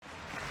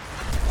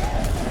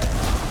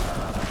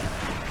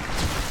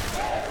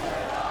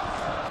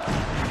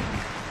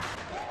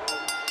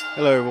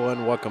Hello,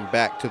 everyone. Welcome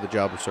back to the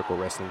Jobber Circle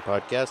Wrestling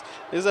Podcast.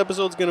 This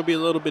episode's going to be a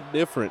little bit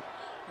different.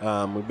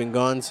 We've been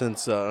gone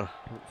since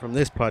from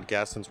this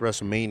podcast since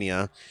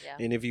WrestleMania, Yeah.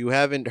 and if you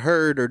haven't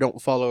heard or don't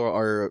follow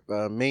our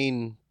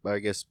main, I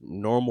guess,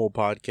 normal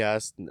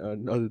podcast,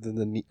 other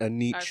than a Our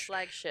niche,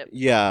 flagship.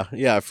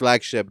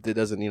 flagship that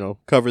doesn't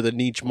cover the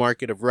niche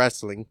market of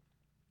wrestling.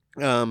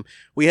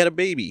 We had a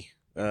baby.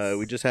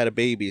 We just had a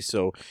baby,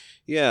 so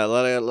yeah,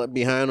 a lot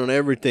behind on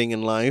everything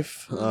in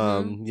life.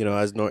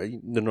 As the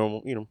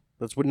normal,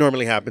 that's what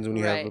normally happens when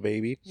you have a Right.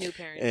 baby. New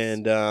parents.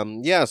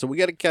 And so we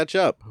got to catch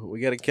up.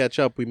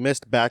 We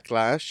missed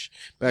Backlash.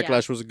 Yeah.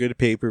 Backlash was a good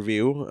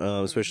pay-per-view,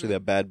 especially Mhm.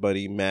 that Bad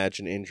Bunny match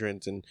and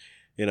entrance, and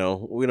we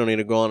don't need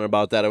to go on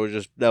about that.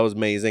 That was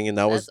amazing, and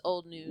That's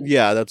old news.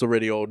 yeah, that's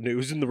already old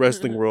news in the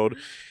wrestling world.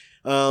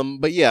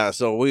 But yeah,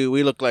 so we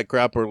look like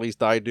crap, or at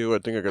least I do. I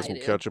think I got some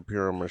do. ketchup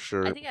here on my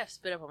shirt. I think I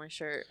spit up on my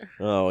shirt.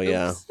 Oh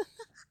yeah. Oops.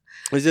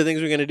 These are the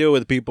things we're gonna do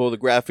with people. The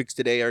graphics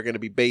today are gonna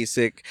be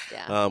basic.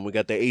 Yeah. We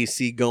got the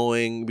AC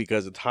going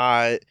because it's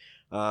hot.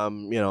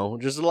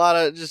 Just a lot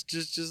of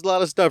just a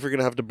lot of stuff you're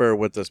gonna have to bear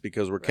with us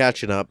because we're Right.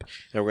 catching up,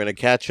 and we're gonna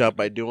catch up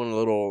by doing a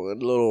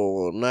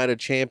little Night of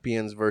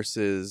Champions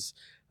versus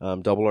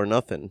Double or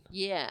Nothing.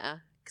 Yeah.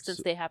 Since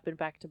So- they happen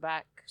back to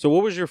back. So,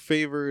 what was your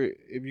favorite?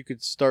 If you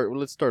could start,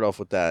 let's start off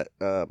with that.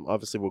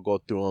 Obviously, we'll go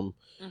through them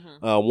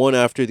one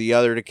after the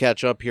other to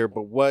catch up here.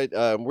 But what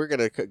we're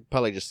gonna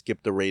probably just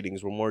skip the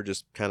ratings. We'll more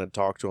just kind of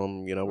talk to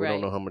them. We Right. don't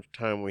know how much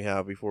time we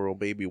have before old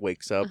baby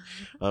wakes up.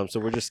 So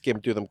we're just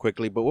skimming through them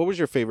quickly. But what was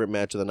your favorite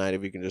match of the night?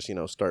 If you can just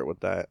start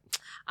with that.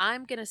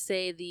 I'm gonna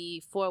say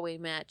the 4-way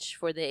match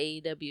for the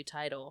AEW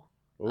title.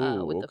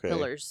 Ooh, With okay.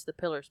 the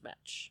pillars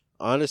match.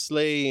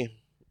 Honestly,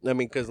 I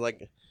mean, because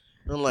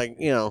I'm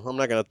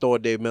not gonna throw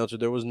at Dave Meltzer.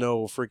 There was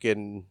no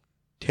freaking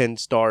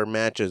 10-star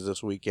matches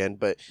this weekend,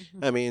 but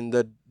Mhm. I mean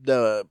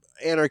the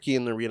Anarchy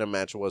in the Arena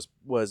match was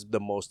the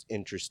most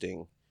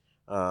interesting.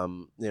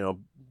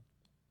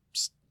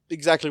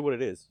 Exactly what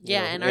it is.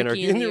 Yeah,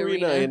 Anarchy in the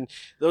Arena. And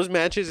those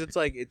matches, it's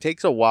like it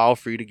takes a while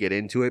for you to get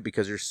into it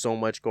because there's so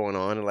much going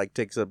on. It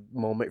takes a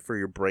moment for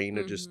your brain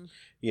to just Mhm.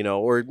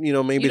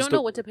 maybe You it's don't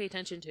know what to pay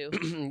attention to.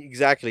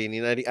 exactly,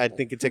 and I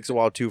think it takes a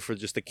while too for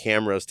just the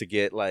cameras to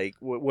get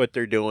what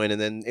they're doing, and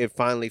then it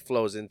finally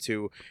flows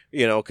into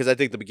because I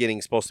think the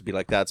beginning's supposed to be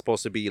like that. It's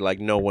supposed to be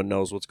like no one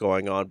knows what's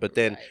going on, but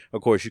then Right.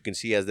 of course you can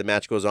see as the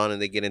match goes on and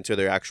they get into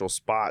their actual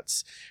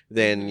spots,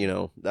 then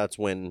Mhm. that's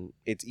when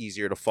it's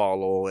easier to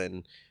follow,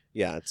 and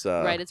yeah, it's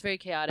Right. It's very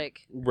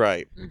chaotic.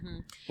 right.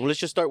 Hmm. Well, let's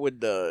just start with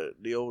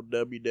the old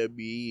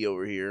WWE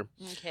over here.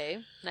 Okay.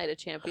 Night of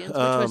Champions, which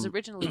was Um,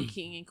 originally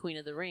King and Queen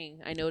of the Ring.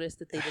 I noticed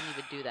that they didn't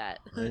even do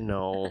that. I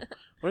know.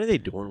 What are they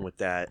doing with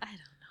that? I don't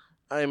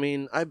know. I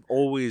mean, I've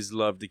always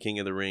loved the King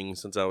of the Ring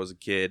since I was a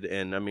kid,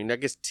 and I mean, I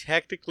guess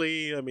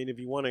technically, if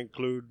you want to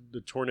include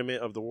the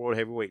tournament of the World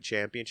Heavyweight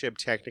Championship,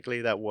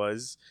 technically that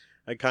was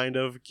a kind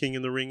of King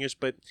of the Ring-ish,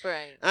 but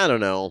Right. I don't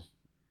know.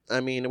 I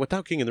mean,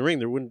 without King of the Ring,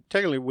 there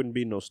wouldn't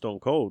be no Stone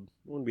Cold.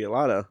 There wouldn't be a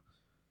lot of.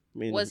 I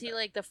mean, Was he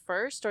like the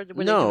first, or were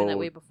they doing that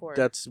way before?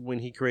 That's when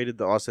he created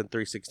the Austin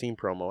 316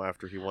 promo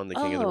after he won the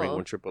King of the Ring Oh.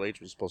 when Triple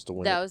H was supposed to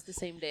win. That it. was the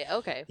same day.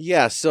 Okay.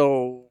 Yeah,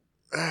 so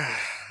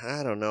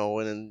I don't know,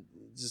 and then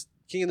just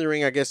King of the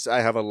Ring. I guess I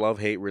have a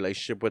love-hate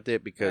relationship with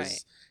it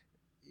because,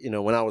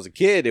 when I was a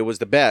kid, it was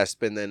the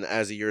best, and then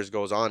as the years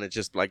goes on, it's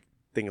just like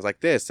things like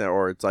this,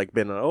 or it's like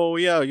been, oh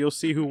yeah, you'll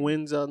see who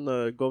wins on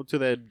go to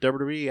the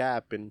WWE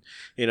app, and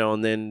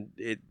and then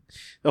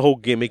the whole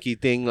gimmicky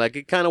thing, like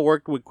it kind of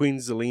worked with Queen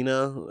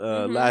Zelina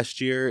Mhm. last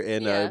year,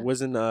 and Yeah. it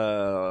wasn't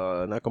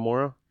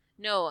Nakamura.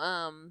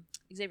 No.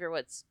 Xavier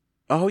Woods.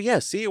 Oh yeah,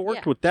 see, it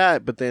worked Yeah. with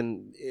that, but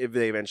then if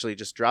they eventually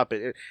just drop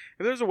it, if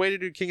there's a way to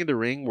do King of the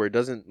Ring where it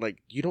doesn't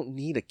you don't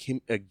need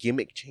a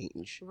gimmick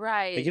change.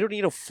 Right. Like, you don't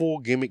need a full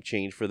gimmick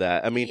change for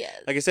that. I mean,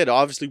 Yes. like I said, it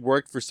obviously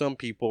worked for some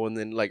people, and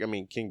then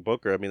King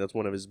Booker. I mean, that's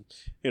one of his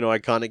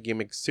iconic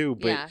gimmicks too.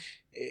 But Yeah.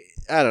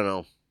 I don't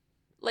know.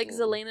 Like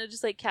Zelena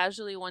just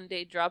casually one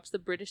day drops the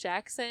British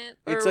accent.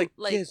 Or, It's like,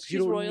 yes, you she's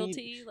don't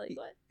royalty. Like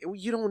what?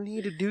 You don't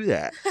need to do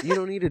that. You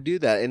don't need to do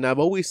that. And I've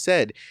always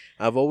said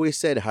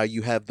how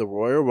you have the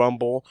Royal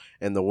Rumble,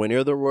 and the winner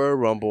of the Royal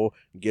Rumble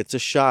gets a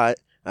shot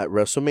at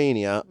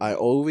WrestleMania. I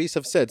always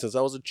have said since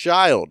I was a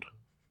child,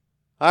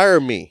 hire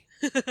me.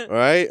 All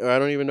right? Or I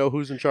don't even know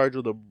who's in charge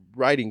of the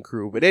writing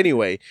crew. But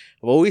anyway,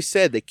 I've always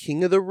said the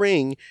King of the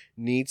Ring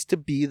needs to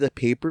be the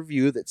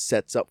pay-per-view that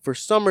sets up for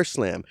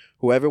SummerSlam.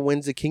 Whoever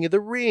wins the King of the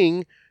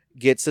Ring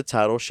gets the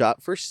title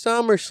shot for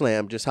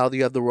SummerSlam. Just how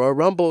you have the Royal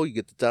Rumble, you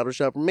get the title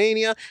shot for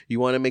Mania. You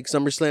want to make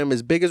SummerSlam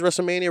as big as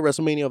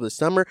WrestleMania of the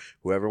summer.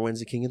 Whoever wins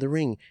the King of the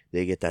Ring,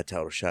 they get that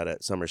title shot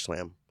at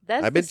SummerSlam.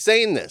 I've been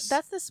saying this.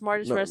 That's the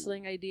smartest No.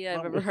 wrestling idea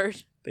I've ever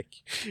heard. Thank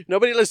you.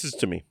 Nobody listens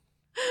to me.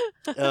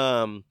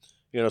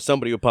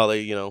 Somebody will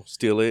probably,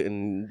 steal it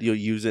and you'll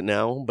use it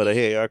now. But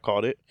hey, I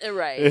caught it.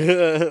 Right.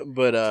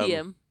 But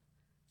TM.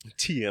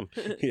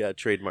 TM. Yeah,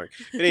 trademark.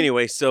 But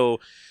anyway, so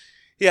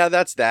Yeah,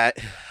 that's that.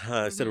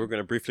 Said we're Mhm. going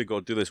to briefly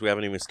go through this. We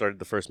haven't even started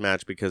the first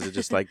match because it's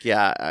just like,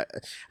 yeah, I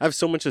have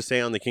so much to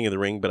say on the King of the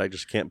Ring, but I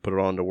just can't put it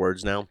on to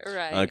words now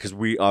Right. because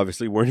we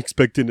obviously weren't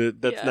expecting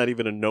it. That's Yeah. not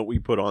even a note we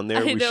put on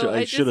there. I know.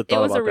 I should have It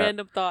thought was a about that.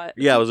 random thought.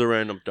 Yeah, it was a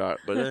random thought,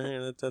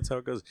 but that's how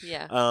it goes.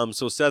 Yeah.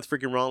 So Seth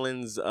freaking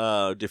Rollins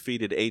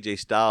defeated AJ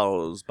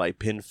Styles by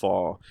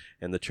pinfall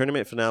in the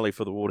tournament finale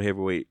for the World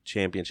Heavyweight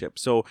Championship.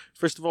 So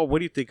first of all, what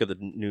do you think of the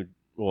new?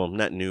 Well,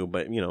 not new,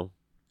 but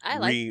I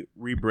like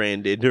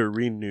rebranded or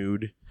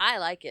renewed. I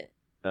like it.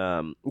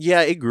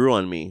 Yeah, it grew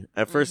on me.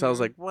 At first, I was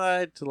Mhm. like,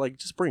 "What? Like,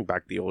 just bring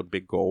back the old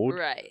big gold."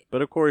 Right.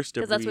 But of course,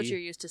 Because that's what WWE you're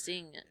used to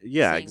seeing.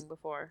 Yeah, Seeing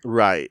before.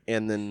 right.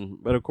 And then,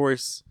 but of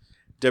course,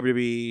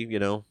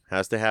 WWE,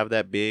 has to have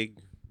that big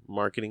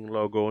marketing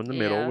logo in the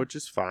middle, Yeah. which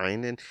is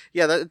fine. And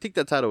yeah, I think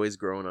that title is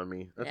growing on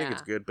me. I think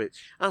it's Yeah. good, but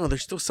I don't know.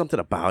 There's still something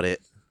about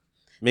it.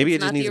 Maybe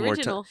It's it just not the needs more time.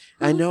 original.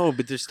 I know,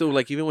 but there's still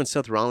like even when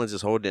Seth Rollins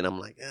is holding it, I'm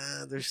like,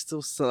 there's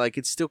still like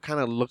it still kind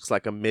of looks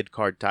like a mid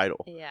card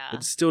title. Yeah.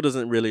 It still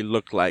doesn't really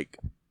look like,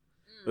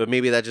 but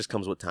maybe that just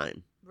comes with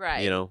time.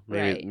 Right.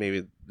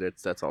 Maybe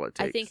that's all it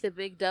takes. I think the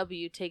big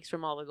W takes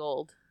from all the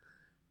gold.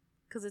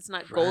 Because it's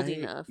not gold Right?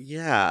 enough.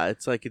 Yeah,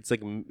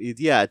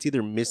 it's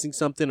either missing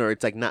something or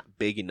it's like not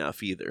big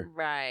enough either.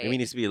 Right. Maybe it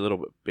needs to be a little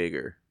bit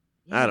bigger.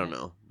 I don't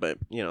know, but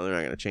they're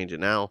not gonna change it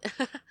now.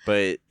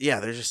 But yeah,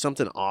 there's just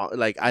something off.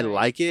 Like I Right.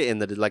 like it,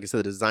 and like I said,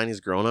 the design has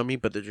grown on me,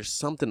 but there's just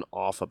something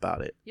off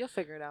about it. You'll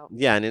figure it out.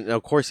 Yeah, and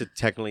of course, it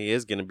technically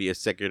is going to be a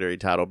secondary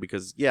title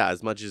because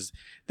as much as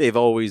they've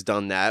always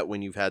done that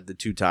when you've had the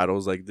two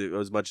titles, like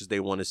as much as they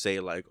want to say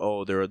like,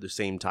 oh, they're the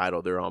same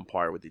title, they're on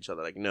par with each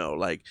other. Like no,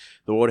 like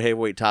the World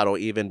Heavyweight title,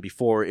 even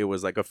before it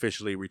was like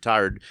officially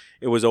retired,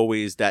 it was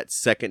always that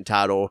second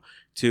title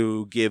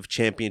to give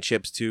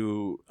championships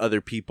to other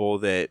people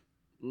that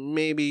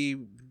maybe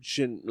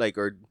shouldn't like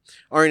or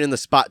aren't in the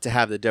spot to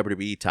have the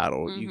WWE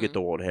title. You get Mhm.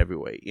 the World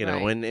Heavyweight,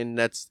 Right. and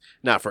that's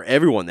not for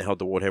everyone that held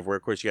the World Heavyweight.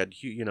 Of course, you had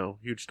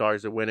huge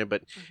stars that win it,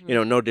 but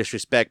Mhm. no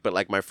disrespect, but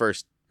like my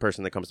first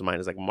person that comes to mind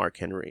is like Mark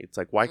Henry. It's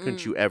like why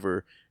couldn't you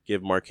ever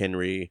give Mark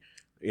Henry,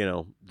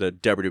 the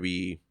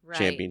WWE Right.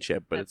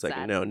 championship? But That's it's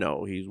like sad.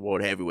 no, he's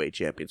World Heavyweight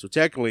champion. So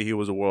technically he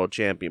was a world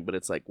champion, but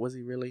it's like was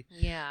he really?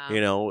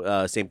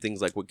 Yeah. Same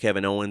things like with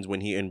Kevin Owens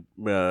when he and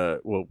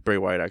Bray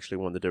Wyatt actually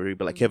won the WWE,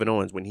 but like Mhm. Kevin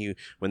Owens when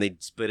they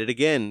split it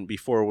again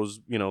before it was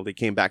they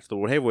came back to the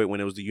World Heavyweight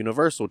when it was the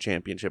Universal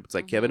Championship. It's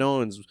like Kevin Mhm.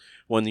 Owens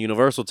won the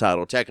Universal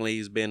title. Technically,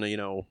 he's been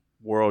a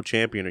world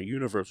champion or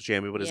Universal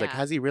champion, but it's like Yeah.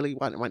 has he really?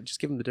 Why just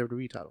give him the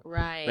WWE title?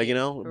 Right. Like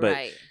but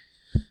Right.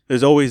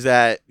 there's always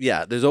that.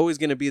 Yeah, there's always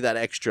going to be that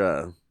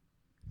extra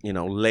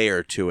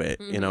layer to it.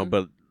 Mhm.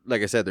 But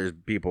like I said, there's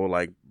people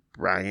like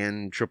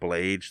Bryan, Triple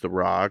H, The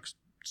Rock,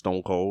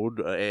 Stone Cold,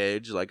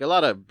 Edge, like a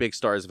lot of big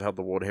stars have held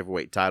the World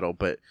Heavyweight title,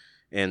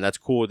 and that's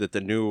cool that the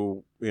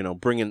new,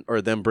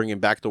 bringing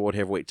back the World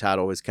Heavyweight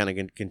title is kind of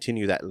going to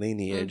continue that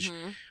lineage.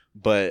 Mhm.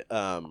 But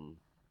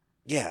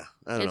yeah,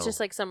 I don't know. It's just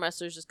like some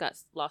wrestlers just got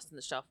lost in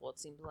the shuffle, it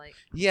seems like.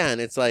 Yeah,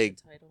 and it's like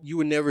Title. you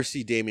would never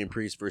see Damian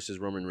Priest versus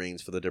Roman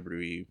Reigns for the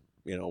WWE.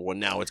 Well,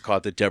 now it's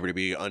called the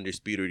WWE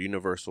Undisputed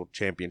Universal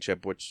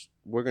Championship, which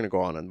we're going to go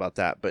on about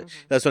that. But Mhm.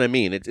 that's what I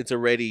mean. It's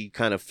already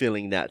kind of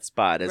filling that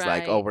spot as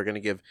like, oh, Right. we're going to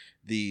give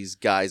these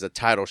guys a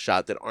title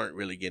shot that aren't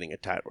really getting a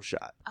title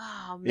shot.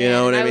 Oh man, You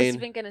know what and I I mean? was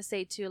even gonna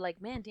say too,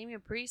 like, man,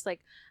 Damian Priest, like,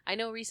 I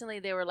know recently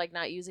they were like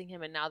not using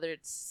him, and now they're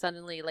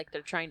suddenly like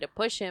they're trying to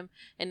push him,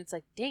 and it's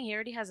like, dang, he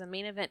already has a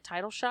main event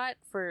title shot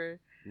for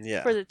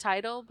Yeah. the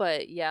title.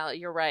 But yeah,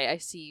 you're right. I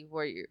see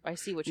what you're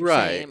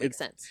Right. saying. It makes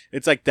sense.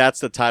 It's like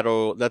that's the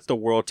title, that's the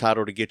world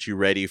title to get you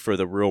ready for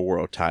the real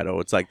world title.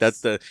 It's like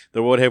that's the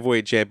World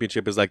Heavyweight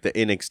Championship is like the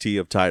NXT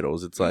of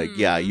titles. It's like,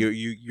 yeah,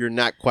 Mhm. you're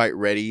not quite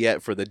ready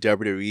yet for the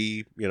WWE,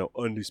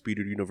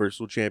 Undisputed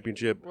Universal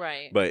Championship.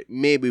 Right. But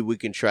maybe we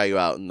can try you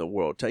out in the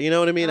world. You know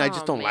what I mean? I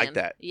just Oh, don't like man.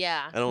 that.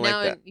 Yeah. I don't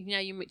now, like that. Now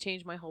you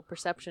changed my whole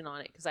perception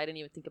on it because I didn't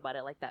even think about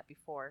it like that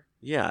before.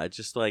 Yeah, it's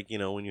just like,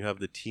 when you have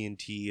the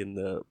TNT and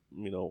the,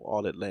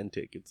 All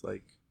Atlantic, it's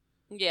like,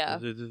 Yeah.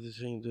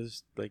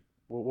 just like,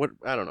 what,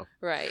 I don't know.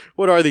 Right.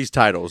 What are these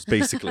titles,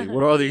 basically?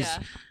 What are these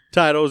Yeah.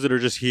 titles that are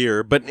just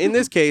here? But in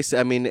this case,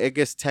 I mean, I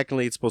guess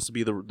technically it's supposed to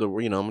be the I'm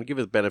going to give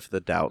it the benefit of the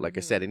doubt. Like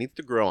I said, it needs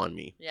to grow on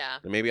me. Yeah.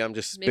 And maybe I'm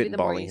just Maybe the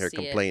more spitballing you here, see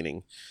it.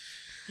 complaining.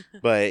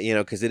 But,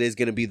 because it is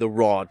going to be the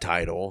Raw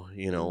title,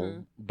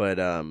 Mhm. But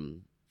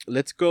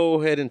let's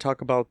go ahead and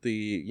talk about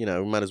we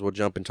might as well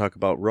jump and talk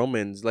about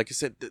Roman's. Like I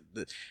said,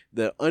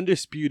 the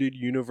Undisputed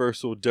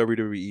Universal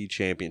WWE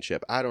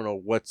Championship. I don't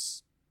know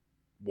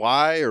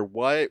why or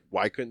what.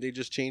 Why couldn't they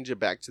just change it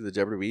back to the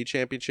WWE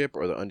Championship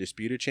or the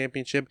Undisputed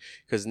Championship?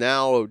 Because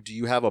now, do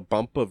you have a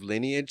bump of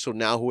lineage? So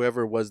now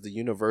whoever was the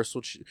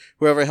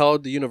whoever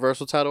held the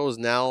Universal title is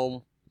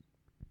now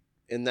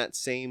in that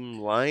same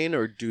line,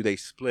 or do they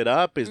split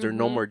up? Is there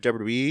no Mhm. more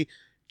WWE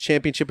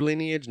Championship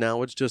lineage?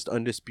 Now it's just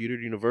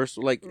Undisputed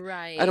Universal. Like,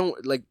 Right. I don't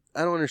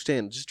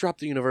understand. Just drop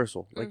the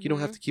Universal. Like, you don't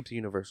have Mhm. to keep the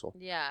Universal.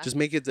 Yeah. Just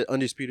make it the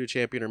Undisputed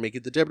Champion or make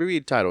it the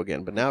WWE title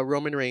again. But now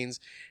Roman Reigns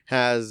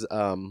has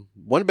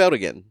one belt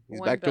again. He's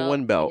One back to belt,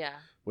 one belt. Yeah.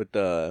 with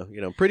the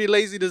pretty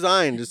lazy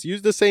design. Just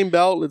use the same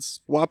belt. Let's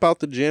swap out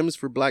the gems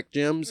for black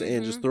gems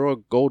and just throw a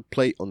gold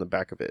plate on the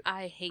back of it.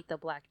 I hate the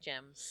black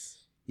gems.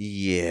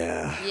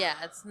 Yeah. Yeah,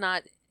 it's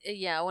not.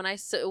 Yeah,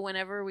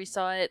 whenever we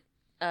saw it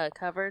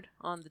covered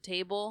on the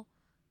table,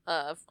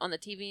 on the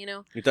TV, You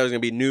thought it was gonna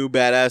be new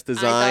badass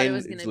design. I thought it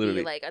was gonna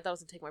be like, I thought it was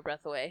gonna take my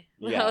breath away.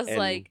 Yeah, I was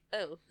like,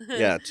 oh.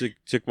 Yeah,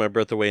 took my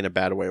breath away in a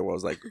bad way. Where I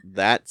was like,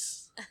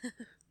 that's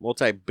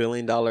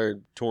multi-billion-dollar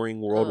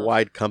touring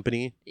worldwide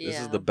company. This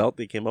is Yeah. the belt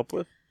they came up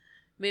with.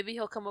 Maybe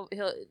he'll come up.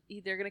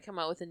 They're gonna come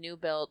out with a new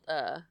belt.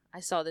 I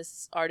saw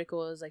this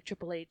article. It was like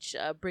Triple H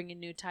bringing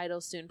new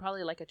titles soon,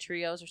 probably like a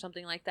trios or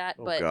something like that.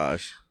 Oh but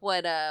gosh.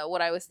 what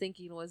I was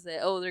thinking was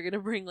that they're gonna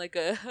bring like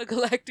a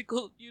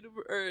galactical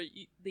universe or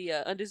the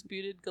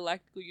undisputed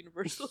galactical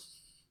universal.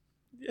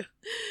 Yeah.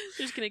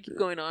 They're just gonna keep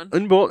going on.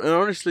 And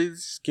honestly,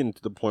 it's getting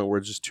to the point where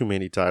it's just too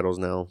many titles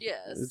now.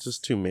 Yes. It's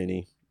just too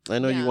many. I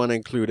know you Yeah. want to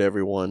include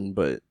everyone,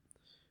 but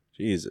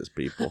Jesus,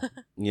 people.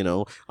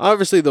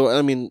 Obviously, though,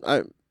 I mean,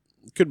 I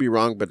could be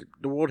wrong, but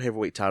the World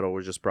Heavyweight title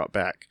was just brought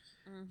back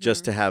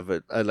just to have,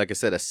 like I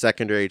said, a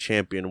secondary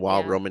champion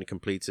while Yeah. Roman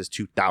completes his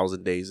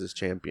 2,000 days as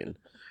champion.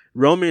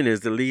 Roman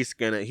is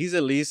he's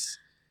at least,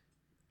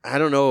 I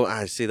don't know.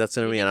 I see, that's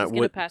what I mean. He's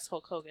gonna pass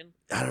Hulk Hogan.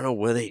 I don't know.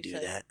 Will they He do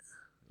said. that?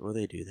 Will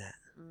they do that?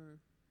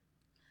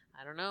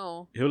 I don't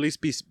know. He'll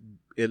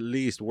at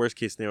least worst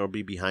case scenario,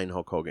 be behind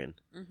Hulk Hogan.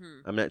 Mm-hmm.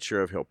 I'm not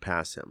sure if he'll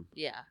pass him.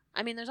 Yeah,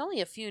 I mean, there's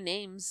only a few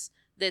names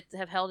that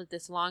have held it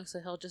this long,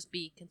 so he'll just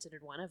be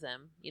considered one of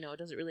them. It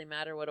doesn't really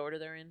matter what order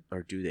they're in.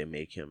 Or do they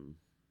make him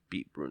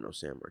beat Bruno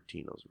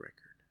Sammartino's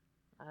record?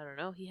 I don't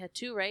know. He had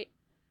 2, right?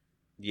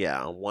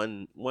 Yeah,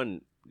 one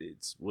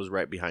was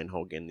right behind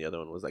Hogan. The other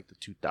one was like the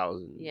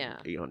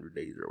 2,800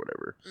 days or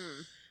whatever.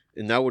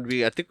 And that would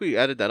be, I think we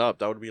added that up.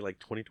 That would be like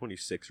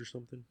 2026 or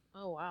something.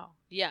 Oh wow.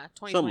 Yeah,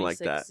 2026. Something like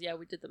that. Yeah,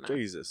 we did the math.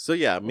 Jesus. So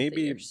yeah, Both the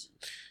maybe years.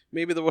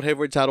 the World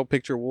Heavyweight title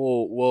picture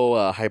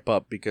will hype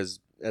up,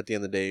 because at the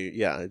end of the day,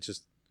 yeah, it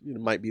just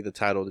might be the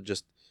title to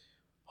just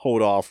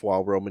hold off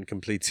while Roman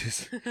completes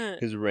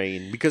his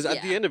reign. Because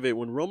at the Yeah. end of it,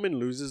 when Roman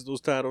loses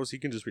those titles, he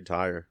can just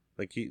retire.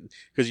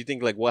 Because you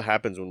think, like, what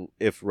happens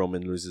if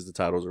Roman loses the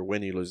titles, or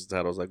when he loses the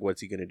titles? Like,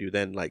 what's he gonna do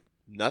then? Like,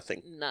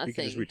 nothing. He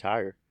can just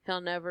retire. He'll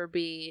never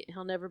be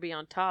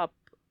on top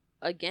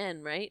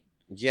again, right?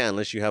 Yeah,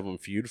 unless you have him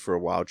feud for a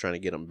while trying to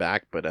get him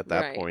back. But at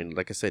that Right. point,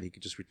 like I said, he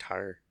could just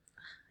retire.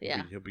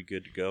 Yeah. He'll be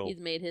good to go. He's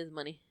made his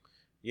money.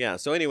 Yeah,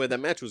 so anyway, that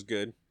match was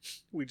good.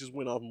 We just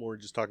went off more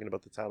just talking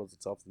about the titles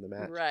itself in the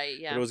match. Right,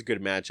 yeah. But it was a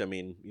good match. I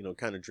mean,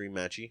 kind of dream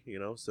matchy,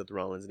 Seth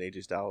Rollins and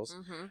AJ Styles.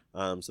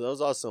 So that was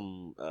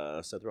awesome.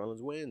 Seth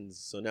Rollins wins.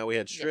 So now we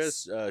had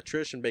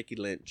Trish and Becky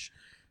Lynch.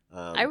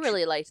 I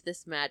really liked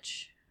this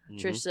match. Mhm.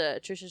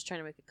 Trish is trying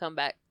to make a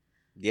comeback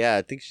Yeah,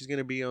 I think she's going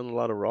to be on a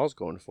lot of Raws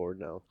going forward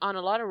now. on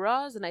a lot of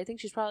Raws, and I think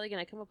she's probably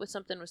going to come up with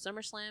something with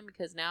SummerSlam,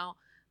 because now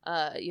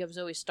you have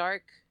Zoe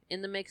Stark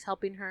in the mix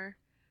helping her.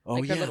 Oh,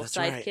 Like her yeah, little that's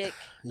right. sidekick.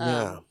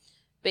 Yeah.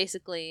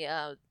 Basically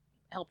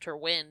helped her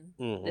win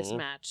this Mhm.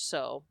 match.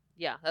 So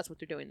yeah, that's what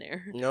they're doing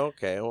there.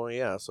 Okay, well,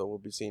 yeah, so we'll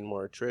be seeing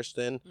more of Trish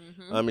then.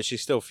 Mm-hmm. Is she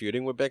still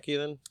feuding with Becky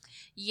then?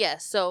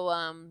 Yes.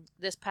 So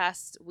this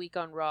past week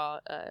on Raw,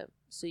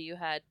 so you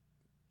had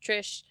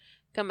Trish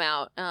come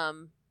out.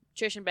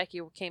 Trish and Becky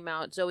came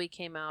out. Zoe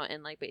came out,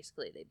 and like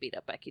basically they beat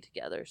up Becky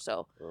together.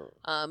 So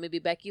maybe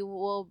Becky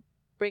will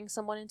bring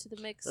someone into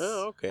the mix.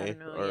 Oh, okay. I don't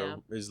know. Or Yeah.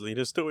 is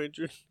Lita still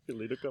injured? Can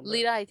Lita come back?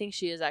 Lita, I think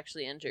she is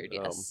actually injured.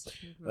 Yes.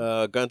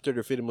 Gunther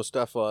defeated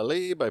Mustafa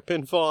Ali by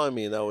pinfall. I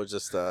mean, that was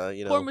just,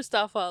 Poor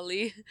Mustafa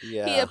Ali.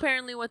 yeah. He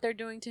apparently, what they're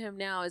doing to him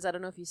now is, I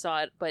don't know if you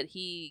saw it, but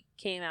he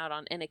came out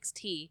on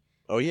NXT.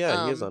 Oh,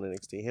 yeah, he is on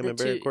NXT. Him the and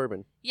Baron two-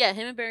 Corbin. Yeah,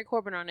 him and Baron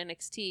Corbin are on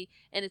NXT,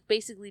 and it's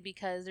basically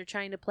because they're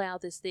trying to play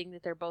out this thing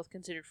that they're both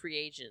considered free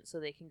agents, so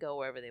they can go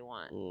wherever they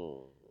want.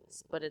 Mm,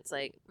 But it's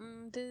like,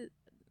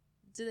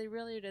 do they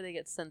really, or do they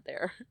get sent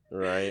there?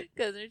 right.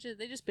 Because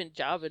they just been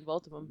jobbing,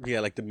 both of them. Yeah,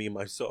 like the meme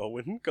I saw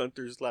when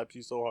Gunther slaps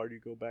you so hard you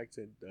go back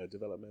to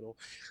developmental.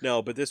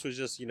 No, but this was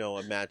just,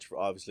 a match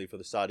obviously for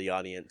the Saudi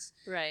audience.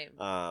 Right.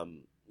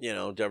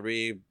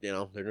 WWE,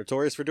 they're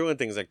notorious for doing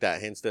things like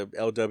that. Hence the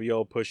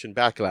LWO push and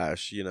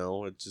backlash.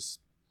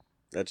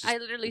 That's just I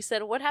literally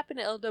said, what happened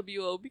to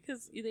LWO?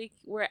 Because they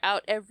were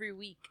out every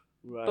week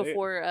right.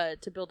 before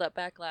to build up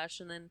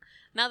backlash, and then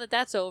now that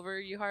that's over,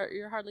 you're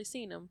hardly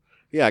seeing them.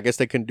 Yeah, I guess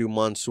they couldn't do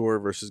Mansoor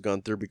versus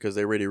Gunther because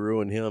they already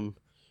ruined him.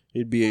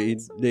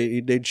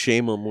 They'd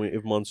shame him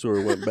if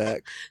Mansoor went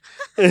back.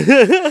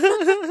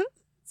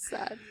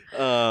 Sad.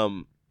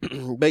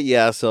 But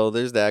yeah, so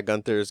there's that.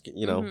 Gunther's,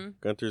 Mhm.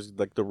 Gunther's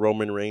like the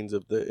Roman Reigns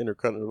of the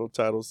Intercontinental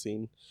title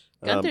scene.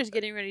 Gunther's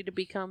getting ready to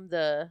become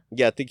the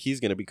Yeah, I think he's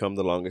gonna become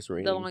the longest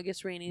reigning.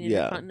 longest reigning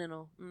Yeah.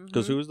 Intercontinental.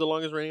 Because who's the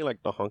longest reigning?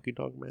 Like the Honky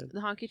Tonk Man. The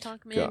Honky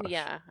Tonk Man? Gosh,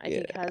 Yeah, I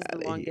get think has the outta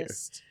here.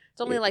 longest. It's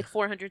It's only Yeah. like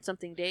 400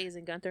 something days,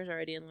 and Gunther's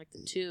already in like the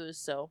twos,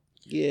 so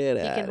Get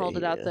he can outta hold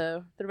it out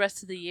here. the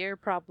rest of the year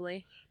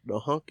probably.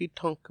 The honky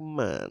tonk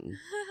man.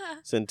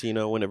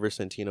 Santino, whenever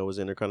Santino was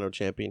Intercontinental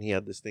Champion, he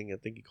had this thing. I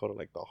think he called it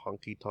like the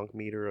honky tonk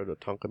meter or the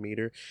tonka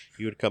meter.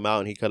 He would come out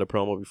and he cut a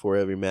promo before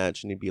every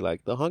match, and he'd be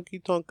like, "The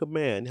honky tonk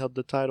man held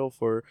the title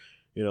for,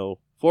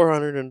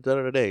 400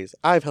 and days.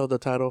 I've held the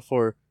title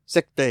for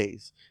 6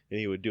 days." And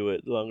he would do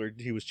it longer.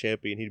 He was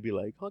champion. He'd be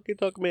like, "Honky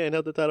tonk man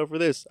held the title for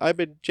this. I've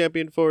been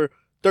champion for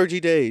 30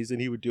 days," and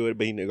he would do it,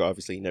 but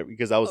obviously he never,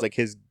 because that was like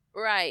his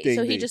Right. thing.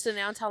 So he just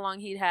announced how long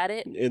he'd had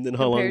it. And then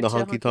how long the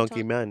compared to honky Honky tonky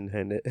Tonk?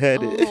 man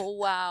had it. Oh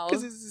wow.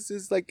 Because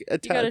it's like You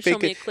gotta show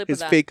me a clip of his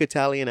that. fake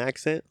Italian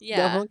accent.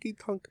 Yeah. The honky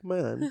tonk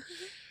man.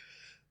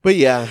 But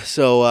yeah,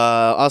 so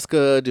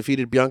Asuka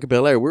defeated Bianca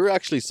Belair. We were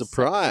actually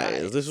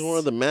surprised. This is one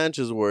of the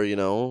matches where, we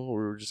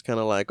were just kind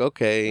of like,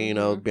 okay,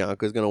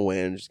 Bianca's going to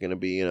win. It's going to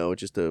be,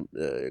 just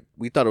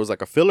we thought it was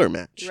like a filler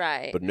match.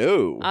 Right. But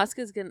no.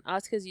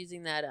 Asuka's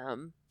using that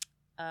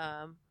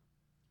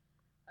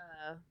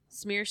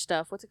smear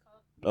stuff. What's it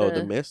called?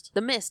 The mist?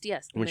 The mist,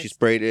 yes. When she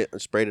sprayed it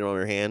on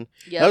her hand.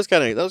 Yeah. That was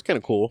kind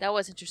of cool. That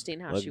was interesting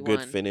how like she good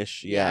won.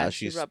 finish. Yeah, Yeah,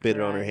 she she rubbed spit it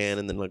her on her eyes. hand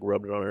and then like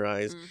rubbed it on her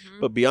eyes. Mhm.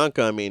 But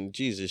Bianca, I mean,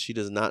 Jesus, she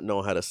does not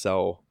know how to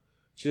sell.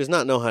 She does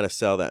not know how to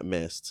sell that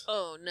mist.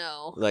 Oh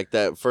no. Like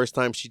that first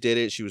time she did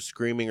it, she was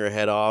screaming her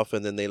head off,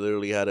 and then they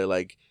literally had to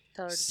like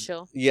Tell her to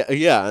chill.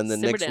 Yeah, and then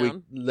Simmer next week,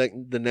 down. like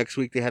the next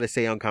week, they had to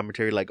say on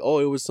commentary like, "Oh,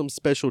 it was some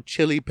special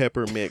chili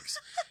pepper mix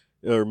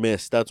or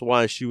mist. That's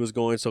why she was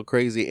going so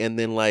crazy." And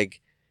then like,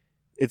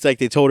 it's like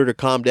they told her to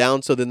calm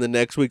down. So then the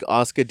next week,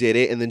 Asuka did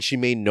it, and then she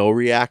made no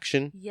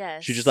reaction.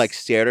 Yes. She just like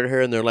stared at her,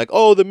 and they're like,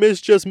 "Oh, the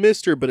mist just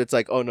missed her," but it's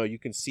like, oh no, you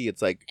can see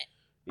it's like,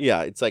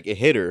 yeah, it's like it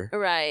hit her.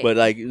 Right. But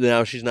like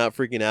now she's not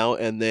freaking out,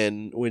 and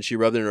then when she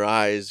rubbed it in her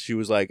eyes, she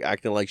was like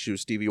acting like she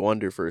was Stevie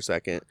Wonder for a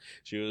second.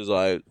 She was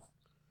like,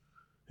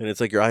 and it's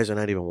like your eyes are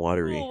not even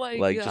watery. Oh my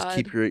like God. just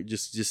keep your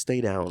just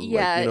stay down.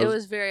 Yeah, like, it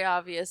was very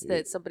obvious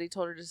that somebody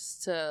told her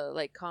just to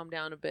like calm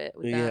down a bit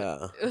with that.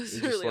 Yeah, It was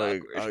It's really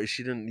just awkward.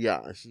 she didn't.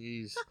 Yeah,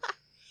 she's.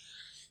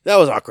 That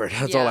was awkward.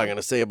 That's all Yeah. I'm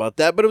gonna say about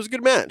that. But it was a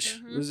good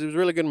match. Mhm. It was a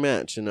really good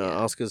match, and Yeah.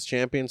 Asuka's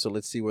champion. So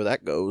let's see where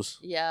that goes.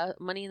 Yeah,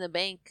 Money in the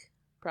Bank,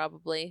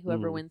 probably.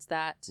 Whoever Mm. wins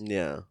that,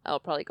 Yeah. I'll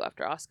probably go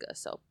after Asuka.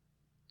 So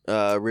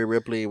Rhea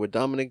Ripley with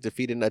Dominic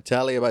defeated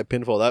Natalia by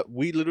pinfall. That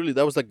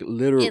was like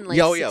literally In, like,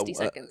 60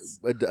 seconds.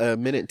 A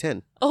minute and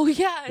 10. oh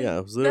yeah, Yeah,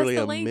 it was literally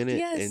the a length, minute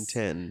yes. and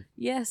 10.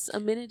 Yes, a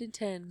minute and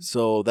 10.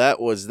 So that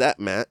was that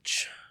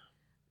match.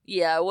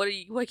 Yeah, what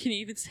can you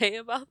even say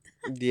about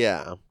that?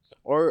 Yeah.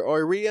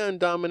 Or Rhea and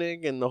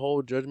Dominic and the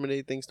whole Judgment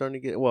Day thing starting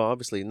to get, well,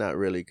 obviously not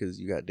really because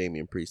you got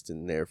Damian Priest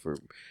in there for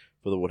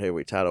the World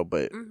Heavyweight title,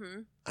 but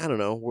Mm-hmm. I don't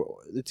know.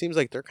 It seems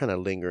like they're kind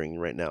of lingering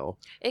right now.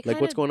 It Like, kinda,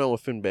 what's going on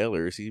with Finn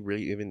Balor? Is he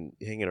really even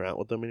hanging around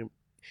with them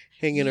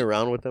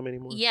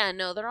anymore? Yeah,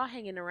 no, they're all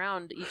hanging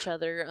around each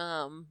other.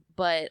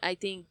 But I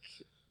think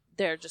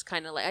they're just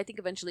kind of like, I think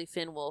eventually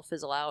Finn will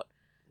fizzle out.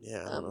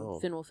 Yeah, I don't know.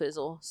 Finn will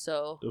fizzle.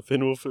 So The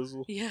Finn will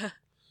fizzle. yeah.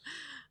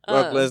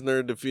 Brock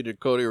Lesnar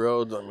defeated Cody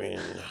Rhodes. I mean,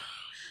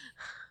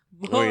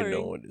 we boring.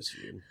 know it is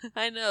feud.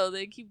 I know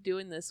they keep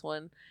doing this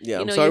one. Yeah,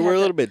 You I'm know, sorry you we're a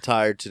have little bit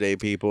tired today,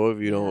 people. If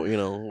you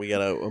don't, we got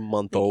a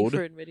month Thank old. you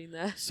for admitting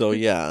that. So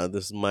yeah,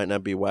 this might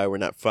not be why we're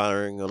not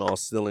firing on all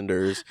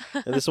cylinders,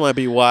 and this might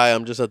be why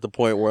I'm just at the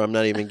point where I'm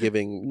not even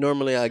giving.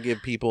 Normally, I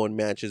give people in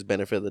matches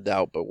benefit of the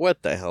doubt, but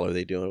what the hell are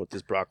they doing with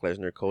this Brock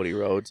Lesnar Cody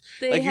Rhodes?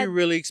 You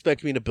really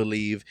expect me to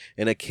believe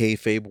in a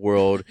kayfabe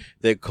world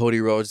that Cody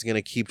Rhodes is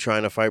gonna keep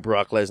trying to fight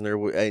Brock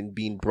Lesnar and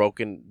being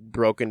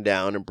broken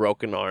down and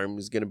broken arm?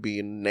 He's gonna be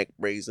in a neck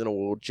brace in a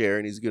wheelchair,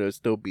 and he's gonna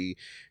still be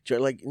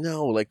like,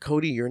 no, like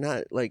Cody, you're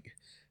not like.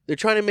 They're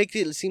trying to make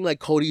it seem like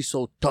Cody's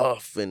so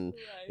tough and,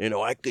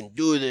 I can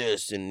do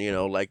this. And,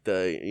 like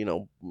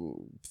the,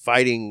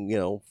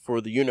 fighting,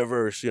 for the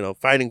universe,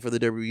 fighting for the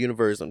WWE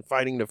universe and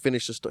fighting to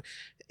finish the story.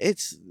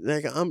 It's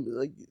like, I'm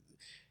like,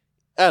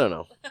 I don't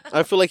know.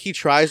 I feel like he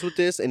tries with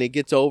this and it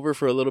gets over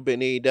for a little bit in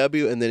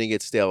AEW and then it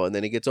gets stale. And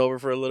then it gets over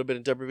for a little bit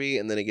in WWE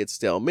and then it gets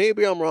stale.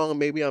 Maybe I'm wrong.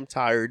 Maybe I'm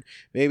tired.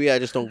 Maybe I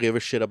just don't give a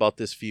shit about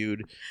this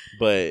feud.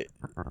 But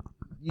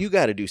you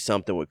got to do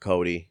something with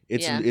Cody.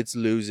 It's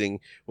losing.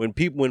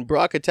 When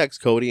Brock attacks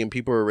Cody and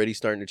people are already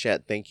starting to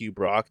chat, "Thank you,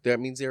 Brock," that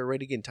means they're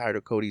already getting tired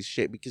of Cody's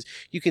shit because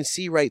you can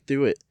see right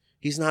through it.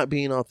 He's not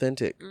being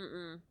authentic.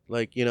 Mm-mm.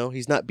 Like,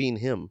 he's not being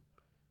him.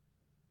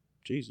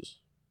 Jesus.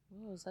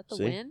 Oh, is that the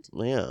See? wind?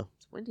 Yeah.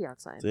 It's windy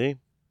outside. See?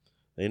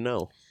 They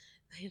know.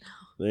 They know.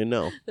 They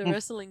know. The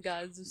wrestling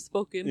gods have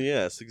spoken.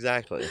 Yes,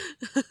 exactly.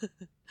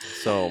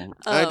 So,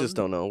 I just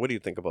don't know. What do you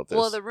think about this?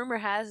 Well, the rumor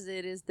has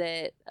it is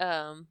that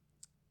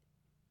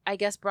I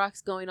guess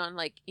Brock's going on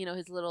like,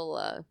 his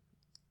little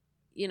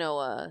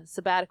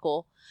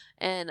sabbatical,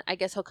 and I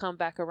guess he'll come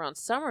back around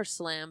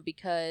SummerSlam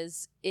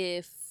because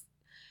if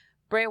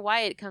Bray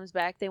Wyatt comes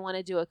back, they want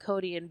to do a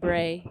Cody and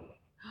Bray.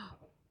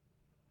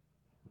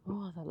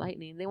 Oh, the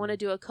lightning. They want to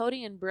do a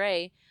Cody and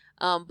Bray.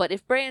 But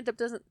if Bray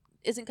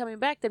isn't coming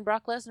back, then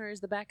Brock Lesnar is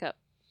the backup.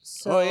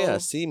 So, Oh yeah,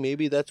 see,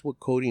 maybe that's what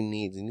Cody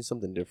needs. He needs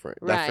something different.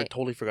 Right.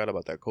 Totally forgot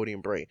about that, Cody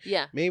and Bray.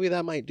 Yeah. Maybe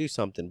that might do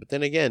something. But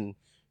then again,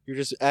 you're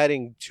just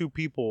adding two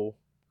people,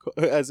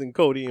 as in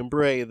Cody and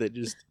Bray, that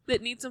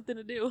need something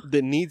to do.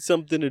 that need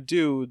something to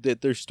do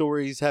that their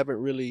stories haven't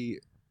really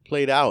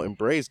played out. In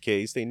Bray's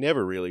case, they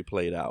never really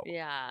played out.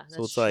 Yeah, that's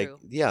So it's true. like,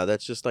 yeah,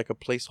 that's just like a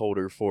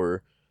placeholder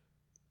for,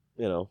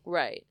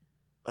 Right.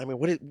 I mean,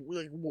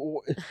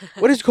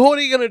 what is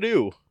Cody gonna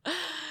do?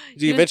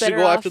 Does he eventually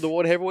go after the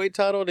World Heavyweight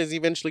title? Does he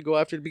eventually go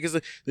after it? Because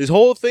this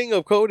whole thing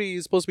of Cody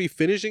is supposed to be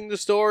finishing the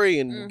story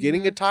and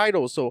getting a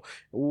title. So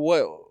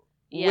what?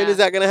 Yeah. When is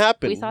that going to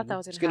happen? We thought that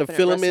was It's going to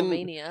happen at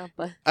WrestleMania,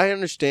 but I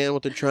understand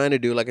what they're trying to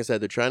do. Like I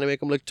said, they're trying to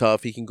make him look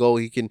tough. He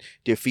can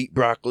defeat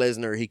Brock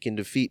Lesnar. He can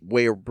defeat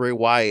Bray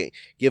Wyatt,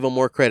 give him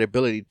more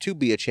credibility to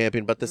be a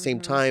champion. But at the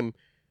same time,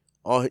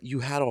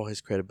 you had all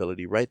his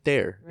credibility right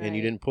there, and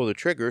you didn't pull the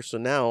trigger. So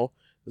now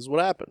this is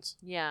what happens.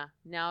 Yeah.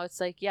 Now it's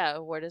like,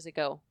 where does it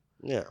go?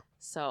 Yeah.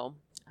 So,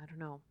 I don't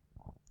know.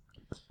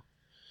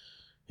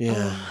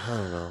 Yeah, I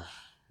don't know.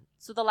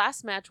 So the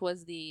last match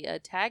was the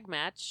tag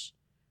match.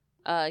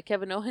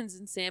 Kevin Owens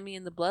and Sammy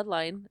in the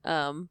Bloodline.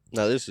 Now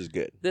this is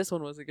good. This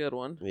one was a good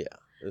one. Yeah.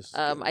 This is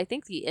good. I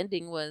think the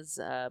ending was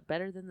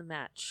better than the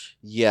match.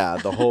 Yeah,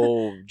 the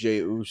whole Jey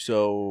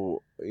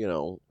Uso,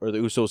 or the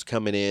Usos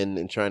coming in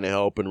and trying to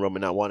help and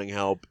Roman not wanting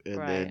help.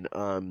 And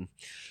then,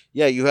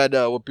 you had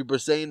what people are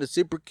saying, the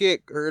super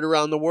kick heard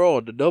around the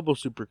world, the double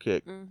super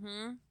kick.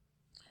 Mm-hmm.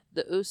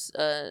 The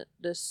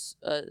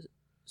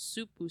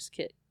Supus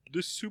kick. The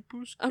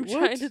Supus? I'm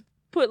trying to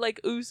put like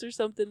oos or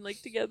something like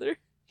together.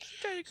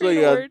 Trying to so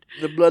create a word.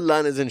 The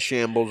Bloodline is in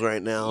shambles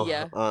right now.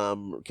 Yeah.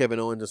 Kevin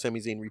Owens and Sami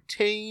Zayn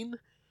retain.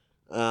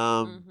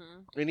 And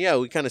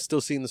we kind of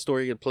still seeing the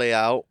story get play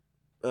out.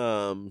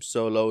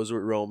 Solos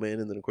with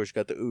Roman, and then of course you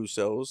got the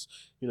Usos.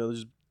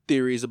 There's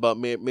theories about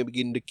maybe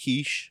getting the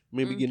Quiche,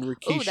 maybe getting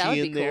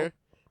Rikishi in there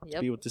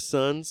to be with the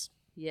Sons.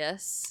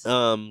 Yes.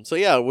 So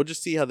we'll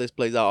just see how this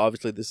plays out.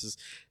 Obviously, this is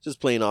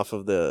just playing off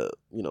of the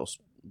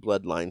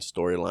Bloodline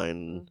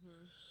storyline.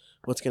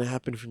 What's gonna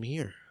happen from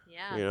here?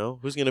 Yeah.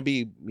 Who's gonna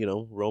be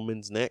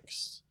Roman's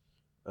next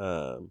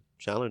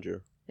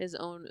challenger? His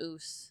own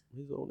oos.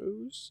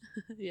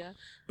 Yeah.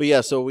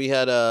 But so we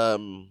had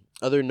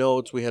other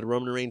notes. We had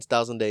Roman Reigns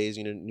 1,000 days.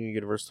 New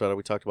Universal title.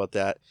 We talked about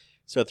that.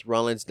 Seth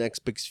Rollins next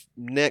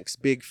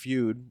big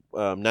feud,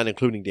 not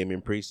including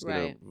Damian Priest.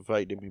 Right.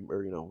 Fight Damian,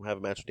 or have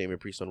a match with Damian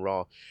Priest on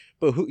Raw.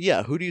 But who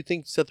do you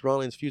think Seth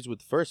Rollins feuds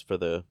with first for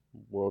the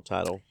world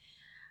title?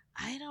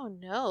 I don't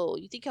know.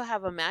 You think he'll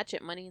have a match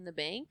at Money in the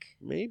Bank?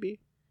 Maybe.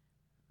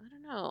 I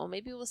don't know.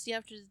 Maybe we'll see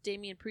after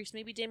Damian Priest.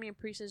 Maybe Damian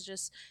Priest is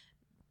just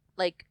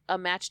like a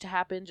match to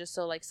happen, just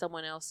so like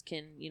someone else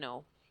can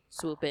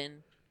swoop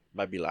in.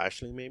 Might be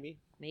Lashley, maybe.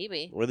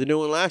 Maybe. What are they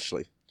doing,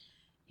 Lashley?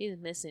 He's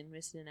missing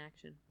in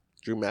action.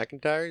 Drew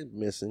McIntyre is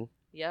missing.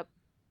 Yep.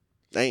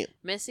 Damn.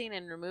 Missing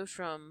and removed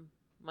from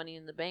Money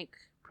in the Bank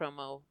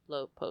promo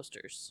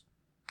posters.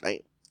 Damn.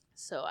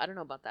 So I don't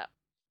know about that.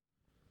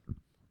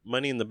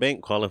 Money in the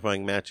Bank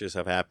qualifying matches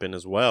have happened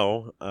as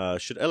well.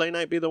 Should LA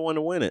Knight be the one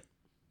to win it?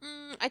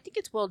 I think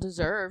it's well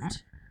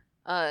deserved,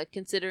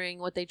 considering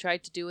what they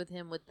tried to do with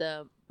him with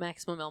the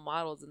Maximum Male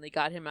Models, and they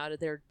got him out of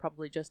there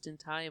probably just in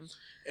time.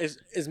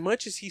 As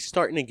much as he's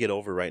starting to get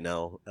over right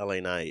now, LA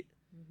Knight.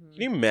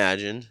 Can you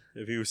imagine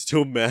if he was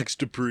still Max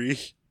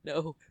Dupree?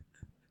 No.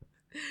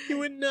 He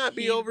would not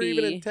be over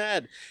even a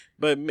tad.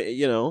 But,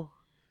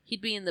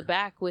 he'd be in the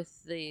back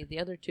with the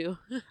other two.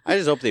 I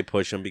just hope they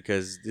push him,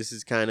 because this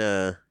is kind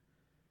of,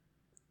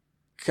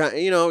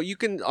 you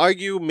can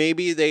argue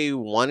maybe they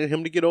wanted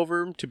him to get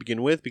over to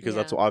begin with, because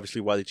that's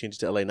obviously why they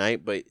changed it to LA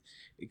Knight. But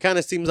it kind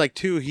of seems like,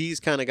 too, he's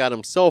kind of got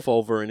himself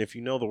over. And if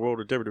you know the world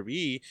of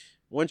WWE,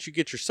 once you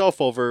get yourself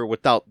over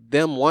without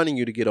them wanting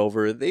you to get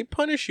over, they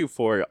punish you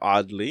for it,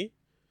 oddly.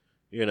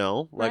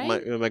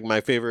 Like my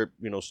favorite,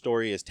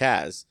 story is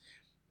Taz.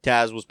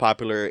 Taz was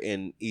popular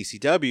in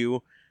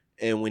ECW,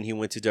 and when he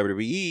went to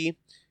WWE,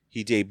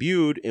 he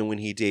debuted, and when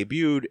he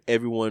debuted,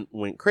 everyone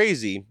went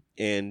crazy.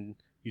 And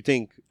you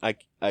think,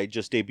 I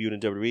just debuted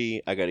in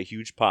WWE, I got a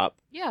huge pop.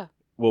 Yeah.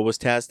 What was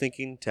Taz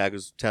thinking?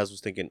 Taz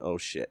was thinking, oh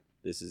shit,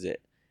 this is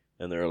it.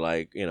 And they're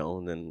like,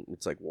 and then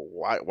it's like,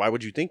 well, why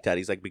would you think that?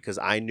 He's like, because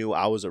I knew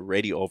I was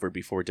already over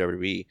before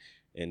WWE.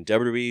 In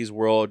WWE's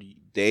world,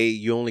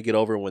 you only get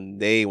over when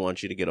they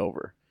want you to get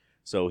over.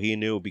 So he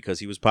knew, because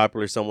he was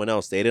popular someone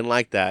else. They didn't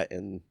like that,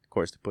 and of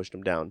course they pushed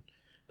him down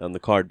the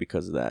card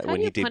because of that. How when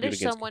do you he debuted punish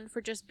against someone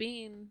for just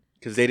being?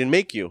 Because they didn't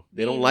make you.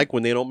 They don't like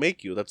when they don't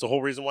make you. That's the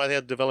whole reason why they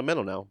have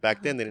developmental now.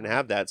 Back then they didn't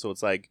have that, so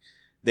it's like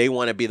they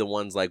want to be the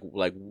ones like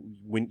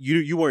when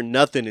you were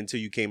nothing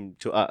until you came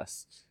to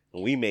us.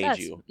 And we made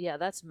you. Yeah,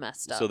 that's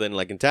messed up. So then,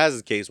 like in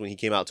Taz's case, when he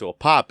came out to a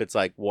pop, it's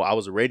like, well, I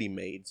was already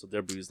made. So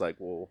WWE's like,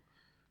 well,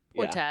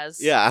 poor Taz.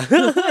 Yeah.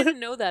 I didn't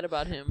know that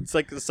about him. It's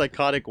like the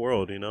psychotic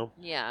world,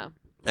 Yeah.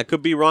 I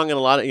could be wrong in a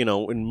lot of,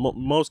 in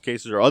most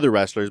cases, or other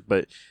wrestlers,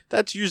 but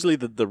that's usually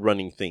the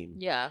running theme.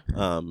 Yeah.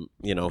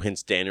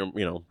 Hence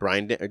Daniel,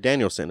 Bryan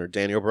Danielson, or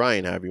Daniel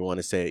Bryan, however you want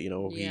to say it.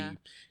 Yeah. He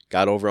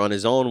got over on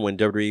his own when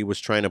WWE was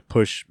trying to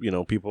push,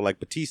 people like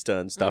Batista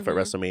and stuff at Mhm.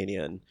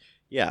 WrestleMania. And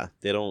yeah,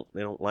 they don't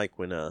like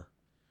when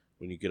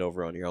you get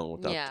over on your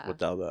own Yeah.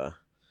 without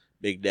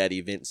Big Daddy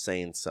Vince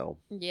saying so.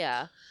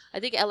 Yeah, I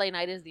think LA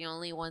Knight is the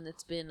only one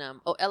that's been.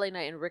 LA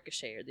Knight and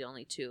Ricochet are the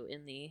only two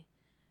in the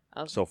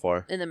So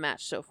far. in the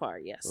match so far.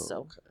 Yes, Oh, so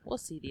okay. we'll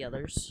see the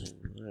others.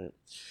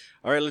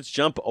 All right, let's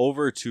jump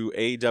over to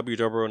AEW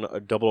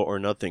Double or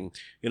Nothing.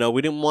 We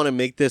didn't want to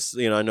make this,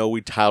 I know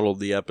we titled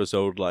the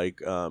episode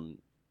like,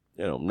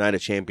 Night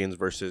of Champions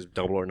versus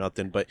Double or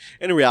Nothing, but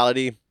in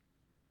reality,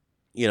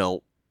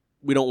 we're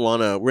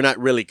not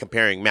really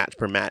comparing match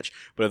per match,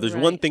 but if there's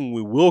one Right. thing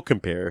we will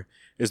compare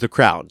is the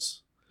crowds.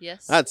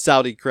 Yes, That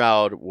Saudi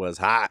crowd was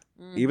hot.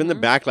 Even the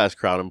Mhm. Backlash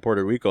crowd in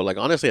Puerto Rico. Like,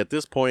 honestly, at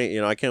this point,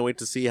 I can't wait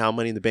to see how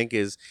Money in the Bank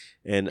is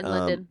in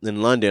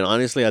London.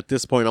 Honestly, at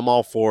this point, I'm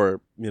all for,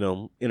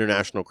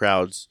 international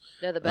crowds.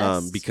 They're the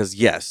best Because,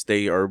 yes,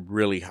 they are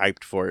really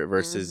hyped for it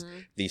versus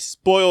Mhm. the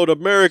spoiled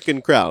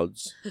American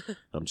crowds.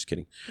 I'm just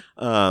kidding.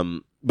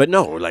 But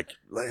no, like,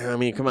 I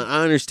mean, come on.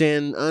 I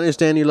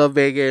understand you love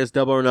Vegas,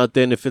 Double or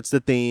Nothing, if it's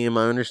the theme.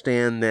 I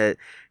understand that,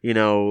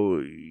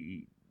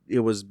 it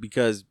was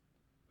because,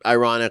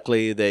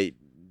 ironically, they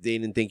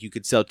didn't think you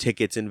could sell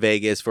tickets in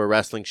Vegas for a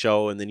wrestling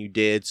show, and then you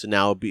did, so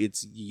now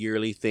it's a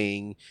yearly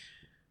thing.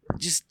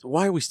 Just,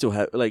 why are we still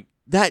have, like,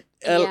 that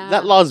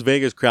that Las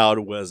Vegas crowd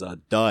was a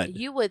dud.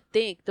 You would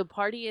think the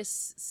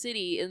partiest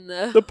city in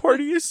the The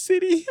partiest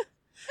city.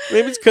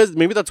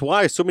 Maybe that's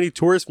why so many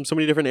tourists from so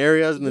many different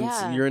areas, and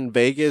then you're in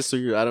Vegas, so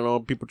I don't know,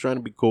 people trying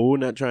to be cool,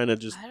 not trying to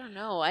just. I don't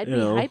know. I'd be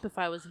hype if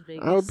I was in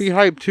Vegas. I would be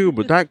hyped too,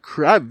 but that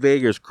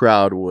Vegas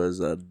crowd was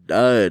a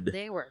dud.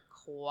 They were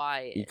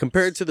quiet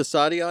Compared to the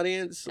Saudi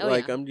audience, Oh,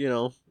 like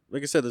yeah.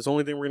 like I said, that's the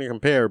only thing we're gonna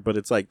compare. But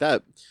it's like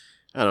that.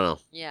 I don't know.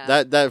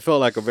 Yeah. That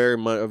felt like a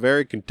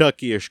very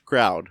Kentucky-ish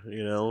crowd.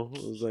 It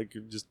was like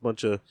just a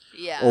bunch of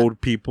Yeah. old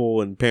people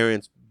and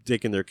parents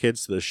taking their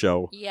kids to the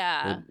show.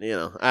 Yeah.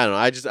 And, I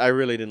don't know. I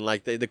really didn't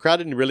like the crowd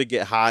didn't really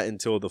get hot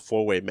until the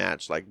 4-way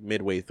match, like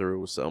midway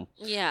through. So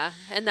Yeah,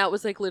 and that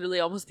was like literally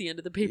almost the end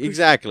of the paper.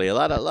 exactly, a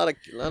lot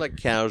of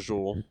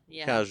casual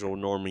Yeah. casual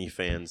normie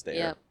fans there.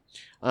 Yep.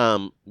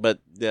 But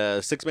the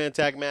 6-man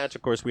tag match,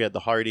 of course, we had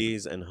the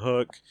Hardys and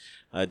Hook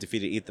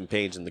defeated Ethan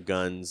Page and the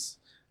Guns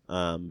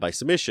by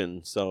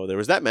submission. So there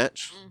was that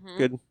match. Mhm.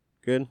 Good.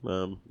 Good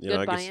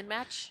I guess buy-in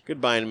match.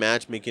 good buy-in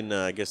match, making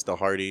I guess the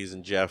Hardys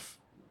and Jeff,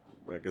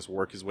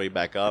 work his way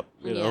back up.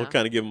 Yeah.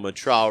 Kind of give him a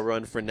trial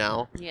run for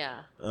now.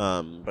 Yeah.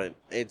 But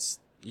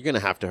you're gonna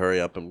have to hurry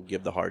up and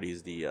give the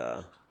Hardys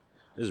the.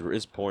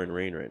 It's pouring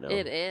rain right now.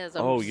 It is.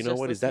 Oh, you know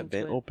what? Is that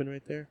vent open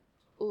right there?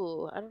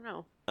 Ooh, I don't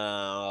know.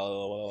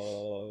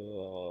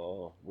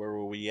 Where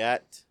were we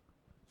at?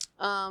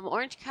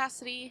 Orange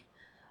Cassidy.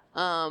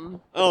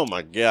 Oh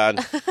my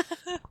God.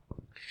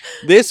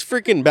 This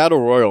freaking battle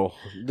royal,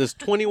 this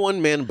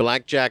 21-man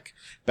blackjack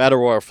battle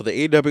royal for the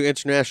AEW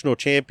International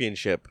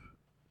Championship.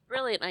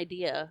 Brilliant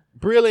idea.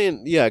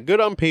 Brilliant. Yeah, good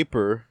on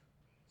paper.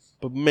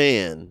 But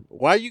man,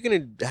 why are you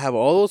going to have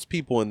all those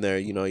people in there?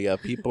 You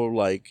have people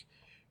like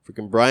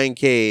freaking Brian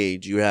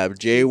Cage. You have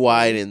Jay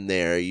White in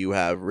there. You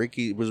have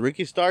Ricky. Was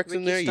Ricky Starks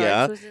in there? Ricky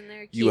Starks was in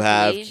there. You Keith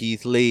have Lee.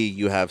 Keith Lee.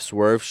 You have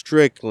Swerve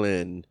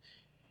Strickland.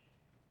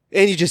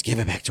 And you just give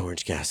it back to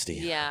Orange Cassidy.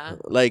 Yeah.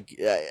 Like,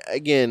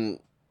 again,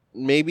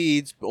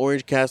 maybe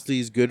Orange Cassidy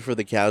is good for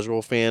the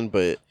casual fan,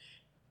 but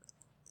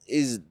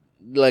is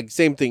like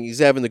same thing. He's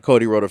having the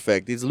Cody Rhodes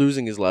effect. He's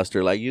losing his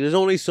luster. Like, there's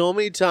only so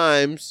many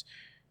times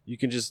you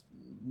can just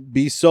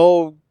be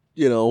so,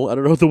 I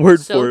don't know the word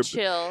So for it.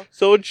 chill.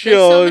 So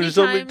chill. many There's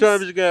so many times-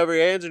 times you can have your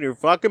hands in your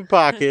fucking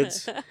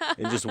pockets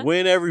and just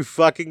win every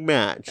fucking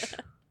match.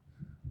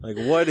 Like,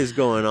 what is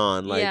going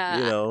on? Like,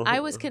 Yeah,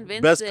 I was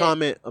convinced Best that-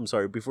 comment. I'm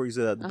sorry. Before you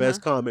say that, the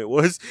best comment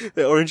was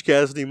that Orange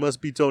Cassidy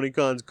must be Tony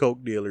Khan's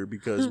coke dealer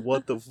because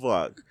what the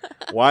fuck?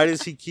 Why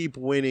does he keep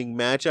winning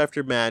match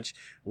after match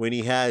when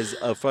he has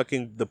the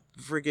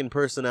freaking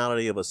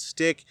personality of a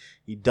stick?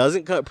 He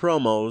doesn't cut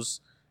promos.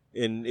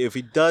 And if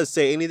he does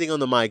say anything on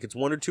the mic, it's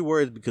 1 or 2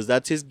 words because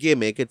that's his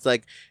gimmick. It's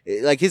like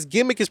his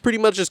gimmick is pretty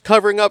much just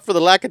covering up for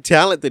the lack of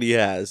talent that he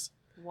has.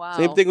 Wow.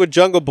 Same thing with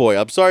Jungle Boy.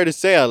 I'm sorry to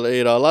say, a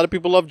lot of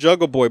people love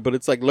Jungle Boy, but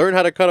it's like learn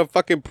how to cut a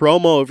fucking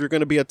promo if you're going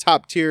to be a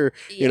top tier,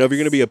 if you're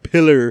going to be a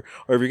pillar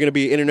or if you're going to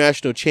be an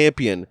international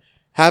champion.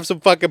 Have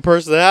some fucking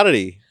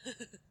personality.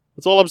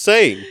 That's all I'm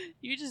saying.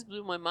 You just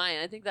blew my mind.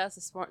 I think that's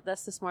the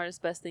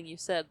smartest, best thing you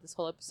said this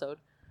whole episode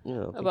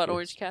Thank about you.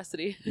 Orange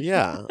Cassidy.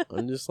 Yeah,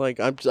 I'm just like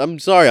I'm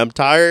sorry, I'm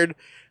tired,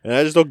 and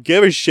I just don't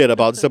give a shit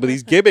about some of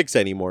these gimmicks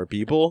anymore,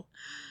 people.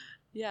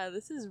 Yeah,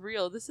 this is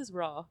real. This is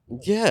raw.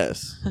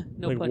 Yes.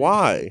 No like pun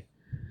why?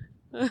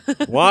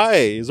 Why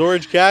is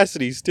Orange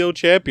Cassidy still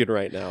champion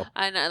right now?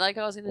 And like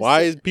I was gonna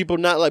Why say, is people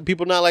not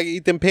like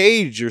Ethan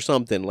Page or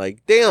something?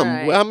 Like,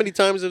 damn, Right. how many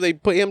times have they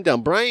put him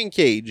down? Brian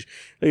Cage,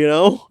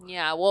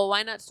 Yeah, well,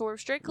 why not Swerve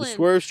Strickland?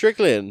 Swerve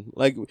Strickland.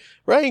 Like,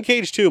 Brian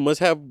Cage too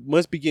must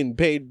be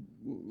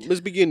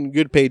getting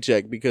good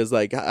paycheck because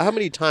like how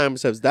many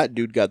times has that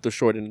dude got the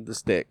short end of the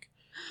stick?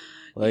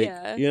 Like,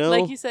 yeah, you know,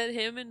 like you said,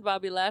 him and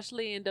Bobby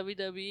Lashley in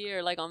WWE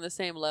are like on the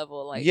same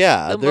level. Like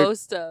yeah, the they're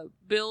most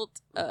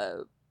built,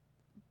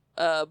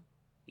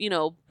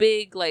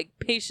 big like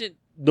patient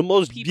the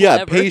most people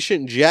ever.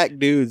 patient jack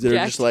dudes that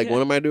are just Jacked, like, yeah.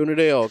 what am I doing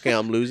today? Okay,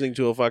 I'm losing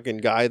to a fucking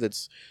guy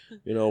that's,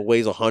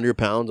 weighs 100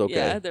 pounds. Yeah,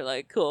 Okay, they're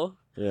like cool.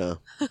 yeah,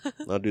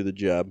 I'll do the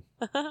job.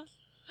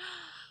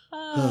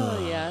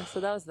 Oh yeah, so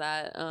that was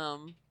that.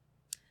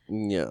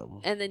 Yeah.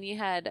 And then you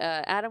had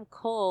Adam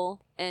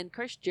Cole and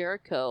Chris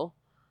Jericho.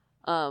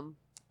 And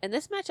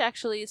this match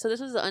actually, so this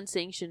was an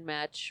unsanctioned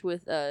match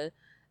with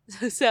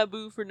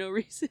Sabu for no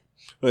reason.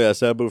 Oh yeah,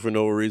 Sabu for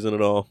no reason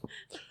at all.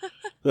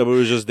 Sabu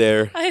was just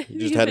there. He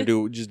just had to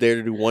do, just there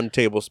to do one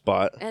table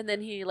spot. And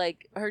then he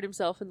like hurt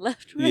himself and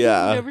left. Right?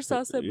 Yeah. We never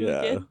saw Sabu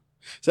again.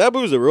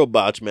 Sabu's a real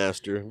botch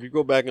master. If you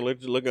go back and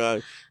look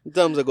at,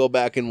 sometimes I go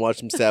back and watch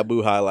some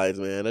Sabu highlights,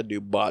 man. That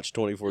dude botch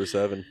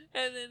 24/7. And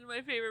then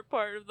my favorite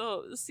part of the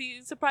whole,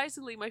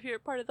 surprisingly, my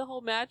favorite part of the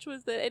whole match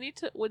was that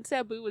when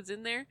Sabu was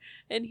in there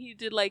and he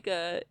did like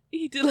a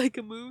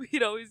move,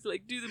 he'd always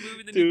like do the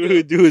move and then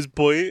he'd go. Do his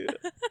point.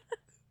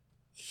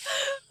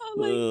 I'm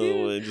like,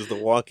 dude. Man, just the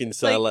walking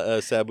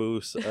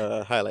Sabu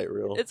highlight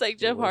reel. It's like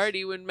Jeff was.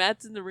 Hardy when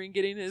Matt's in the ring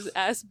getting his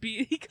ass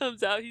beat. He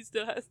comes out, he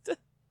still has to.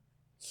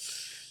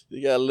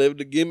 You gotta live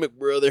the gimmick,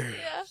 brother.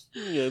 Yeah.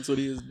 Yeah, that's what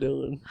he was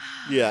doing.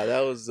 Yeah,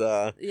 that was.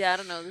 Yeah, I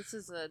don't know. This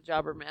is a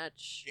jobber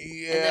match.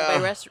 Yeah. And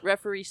then by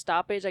referee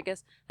stoppage, I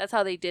guess that's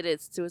how they did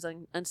it. It was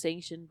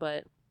unsanctioned,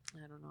 but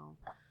I don't know.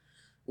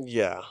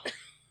 Yeah.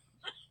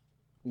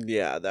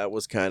 Yeah, that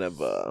was kind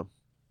of.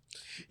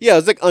 Yeah, it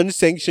was like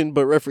unsanctioned,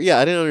 but referee. Yeah,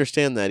 I didn't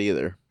understand that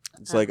either.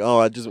 It's like, oh,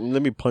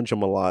 let me punch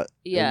him a lot.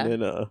 Yeah.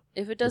 And then,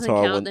 if it doesn't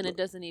count, then it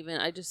doesn't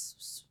even.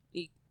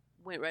 He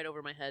went right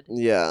over my head.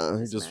 Yeah,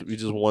 he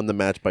just won the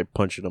match by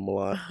punching him a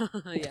lot.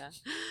 Yeah.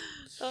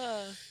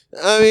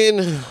 I mean,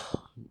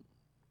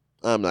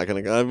 I'm not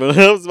gonna go. I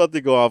was about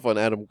to go off on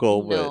Adam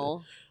Cole,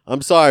 No. but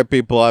I'm sorry,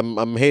 people.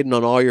 I'm hating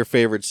on all your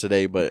favorites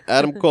today, but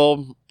Adam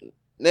Cole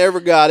never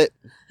got it.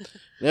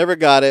 Never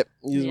got it.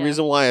 He's the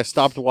reason why I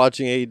stopped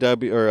watching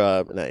AEW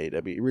or not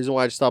AEW. The reason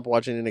why I stopped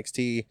watching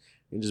NXT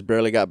and just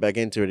barely got back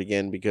into it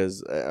again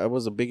because I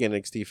was a big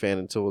NXT fan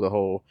until the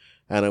whole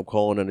Adam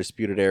Cole and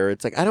Undisputed Era.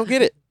 It's like I don't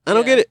get it. I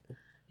don't get it.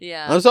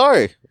 Yeah. I'm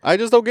sorry. I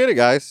just don't get it,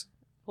 guys.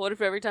 What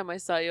if every time I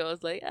saw you, I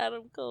was like,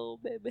 Adam Cole,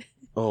 baby?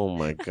 Oh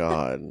my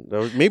god.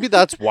 Maybe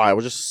that's why I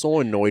was just so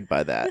annoyed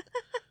by that.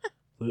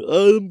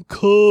 Adam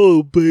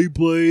Cole,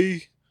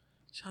 baby.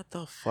 Shut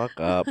the fuck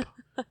up.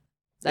 That's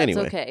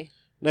Anyway. okay.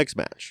 Next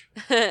match.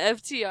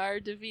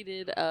 FTR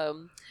defeated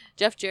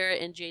Jeff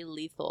Jarrett and Jay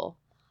Lethal.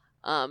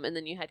 And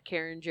then you had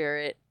Karen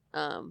Jarrett.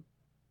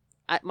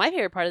 My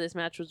favorite part of this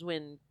match was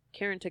when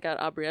Karen took out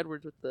Aubrey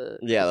Edwards with the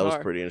Yeah, that was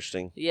guitar. pretty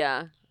interesting.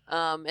 Yeah.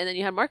 And then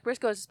you had Mark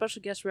Briscoe as a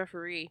special guest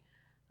referee.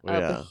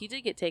 But he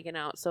did get taken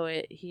out, so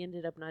he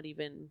ended up not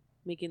even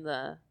making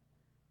the,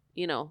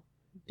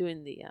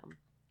 doing the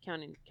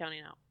counting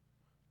out.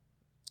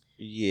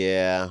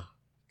 Yeah.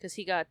 Because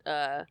he got,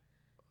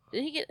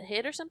 did he get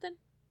hit or something?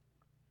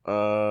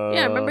 Yeah,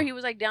 Yeah, I remember he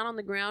was like down on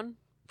the ground. I'm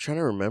trying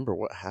to remember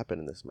what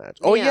happened in this match.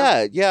 Oh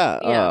yeah. He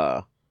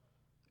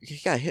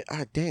got hit.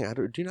 Dang, I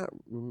do not.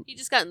 He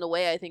just got in the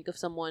way, I think, of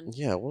someone.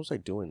 Yeah, what was I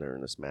doing there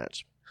in this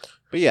match?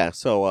 But yeah,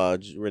 so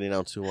just ready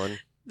now 2-1.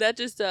 That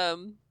just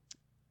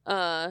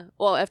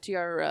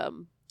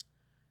FTR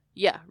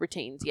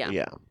retains.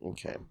 Yeah,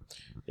 Okay.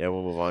 Yeah,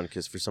 we'll move on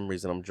because for some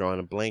reason I'm drawing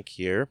a blank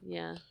here.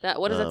 Yeah.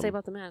 What does that say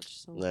about the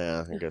match? So.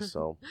 Yeah, I guess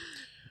so.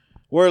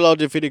 Wardlow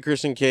defeated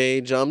Christian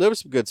Cage. There were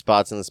some good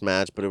spots in this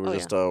match, but it was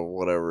just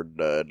whatever.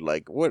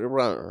 Like what?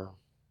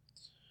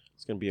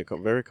 It's gonna be a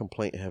very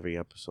complaint heavy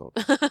episode.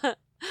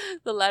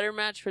 The ladder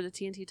match for the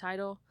TNT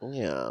title.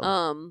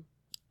 Yeah.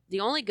 The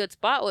only good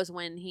spot was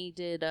when he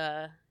did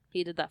that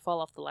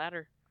fall off the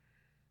ladder.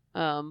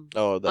 Onto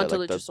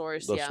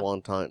Luchasaurus. The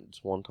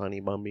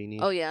Swantini Bombini.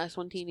 Oh yeah,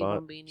 Swantini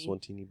Bombini.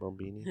 Swantini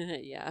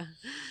Bombini. Yeah.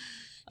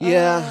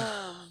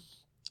 Yeah.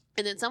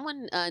 And then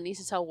someone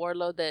needs to tell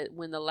Wardlow that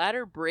when the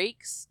ladder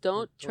breaks,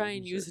 don't try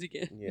and use it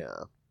again.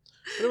 Yeah.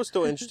 But it was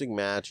still an interesting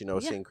match,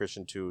 seeing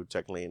Christian 2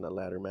 technically in a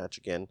ladder match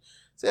again.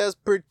 So that's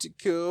pretty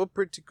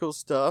cool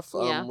stuff.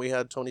 We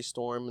had Tony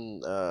Storm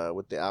and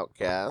with the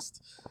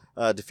Outcast.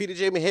 Defeated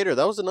Jamie Hayter.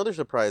 That was another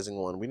surprising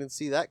one. We didn't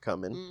see that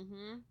coming.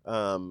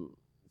 Mm-hmm.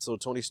 So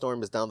Tony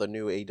Storm is now the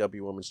new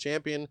AEW Women's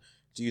Champion.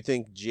 Do you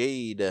think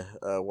Jade,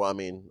 I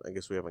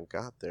guess we haven't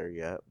got there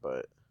yet,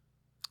 but...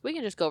 We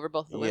can just go over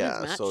both of the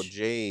women's match. Yeah, so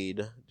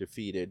Jade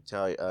defeated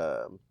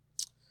Tanya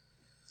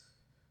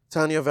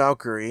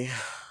Valkyrie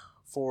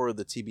for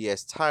the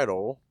TBS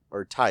title,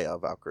 or Taya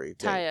Valkyrie.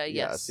 Taya,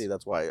 Yeah, yes. see,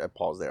 that's why I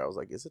paused there. I was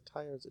like, is it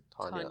Taya or is it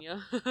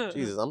Tanya?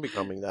 Jesus, I'm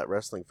becoming that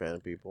wrestling fan,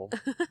 people.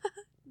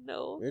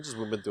 No.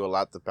 We've been through a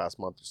lot the past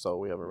month or so.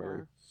 We haven't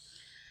really,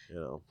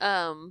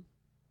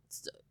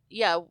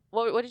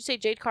 what did you say?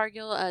 Jade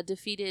Cargill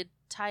defeated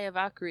Taya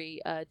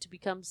Valkyrie to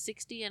become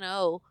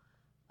 60-0.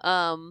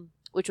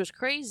 Which was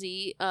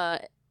crazy,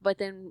 but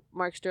then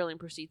Mark Sterling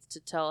proceeds to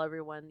tell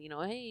everyone,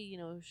 hey,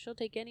 she'll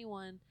take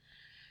anyone.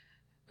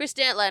 Chris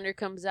Statlander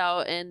comes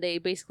out and they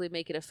basically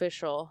make it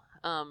official.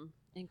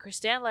 And Chris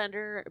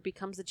Statlander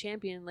becomes the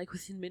champion like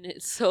within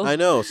minutes. So I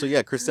know. So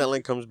yeah, Chris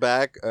Statlander comes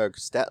back.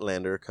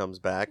 Statlander comes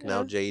back. Now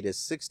Yeah. Jade is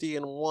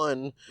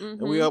 60-1,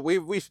 and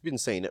Mhm. we've been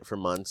saying it for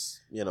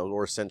months,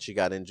 or since she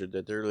got injured,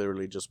 that they're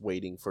literally just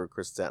waiting for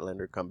Chris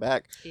Statlander to come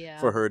back yeah,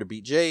 for her to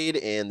beat Jade,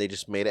 and they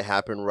just made it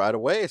happen right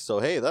away. So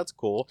hey, that's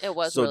cool. it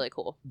was So really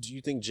cool. do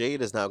you think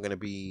Jade is now going to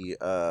be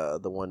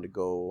the one to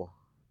go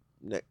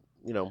next?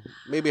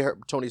 Maybe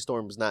Tony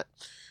Storm's not.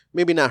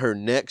 Maybe not her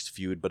next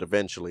feud, but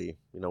eventually,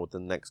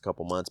 within the next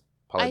couple months,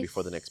 probably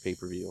before the next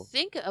pay-per-view. I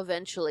think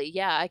eventually,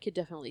 yeah, I could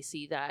definitely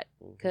see that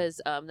Mhm. because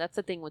that's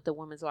the thing with the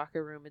women's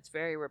locker room. It's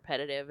very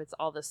repetitive. It's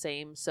all the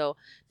same. So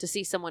to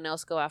see someone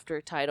else go after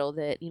a title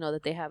that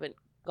that they haven't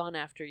gone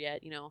after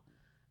yet,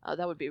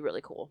 that would be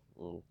really cool.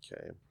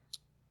 Okay.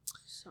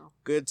 So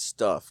Good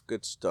stuff.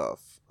 Good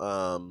stuff.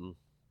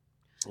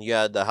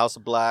 Yeah, the House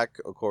of Black,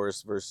 of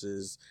course,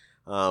 versus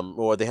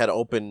or they had an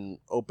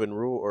open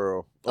rule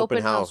or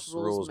open house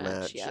rules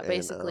match. Yeah, and,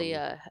 basically,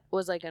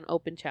 was like an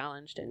open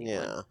challenge to anyone.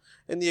 yeah,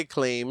 and the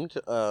Acclaimed,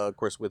 of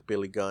course, with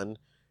Billy Gunn,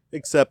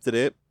 accepted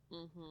it.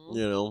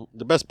 Mm-hmm.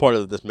 The best part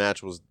of this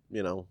match was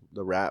the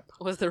rap.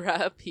 Was the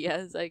rap?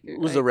 Yes, It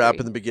was the rap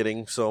in the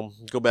beginning, so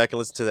go back and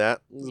listen to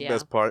that. It was the Yeah.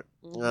 best part.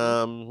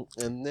 Mhm.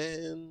 And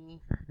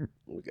then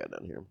what we got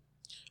down here.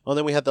 Oh,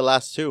 then we had the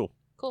last two.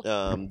 Cool.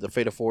 The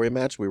Fatal 4-Way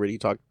match. We already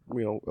talked,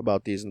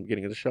 about these in the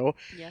beginning of the show.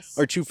 Yes.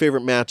 Our two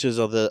favorite matches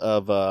of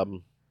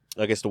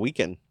I guess the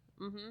weekend.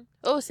 Mm-hmm.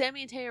 Oh,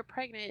 Sammy and Tay are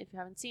pregnant. If you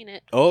haven't seen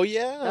it, Oh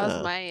yeah,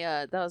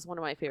 that was one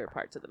of my favorite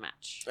parts of the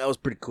match. that was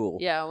pretty cool.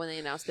 Yeah, when they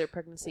announced their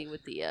pregnancy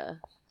with the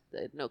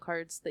note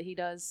cards that he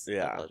does.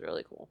 Yeah. That was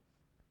really cool.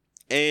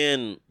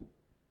 And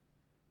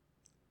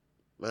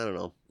I don't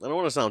know. I don't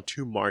want to sound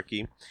too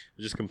marky. I'm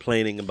just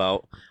complaining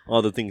about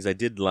all the things I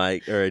did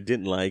like or I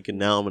didn't like, and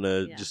now I'm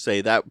gonna Yeah. just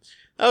say that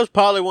was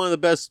probably one of the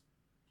best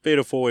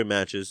Fatal 4-Way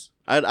matches.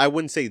 I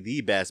wouldn't say the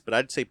best, but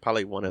I'd say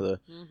probably one of the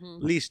Mm-hmm.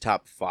 at least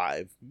top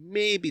 5,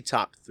 maybe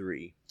top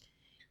 3.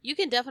 You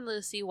can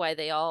definitely see why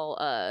they all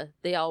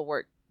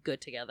work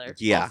good together.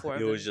 Yeah, all four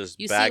of it was them. just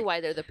you back- see why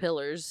they're the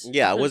pillars.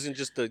 Yeah, it wasn't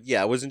just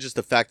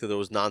the fact that there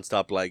was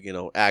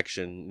nonstop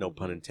action, no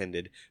pun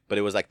intended, but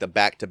it was like the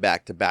back to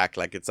back to back.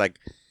 Like it's like,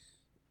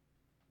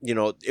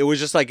 it was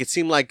just like it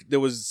seemed like there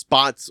was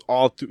spots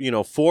all through,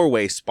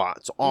 4-way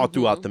spots all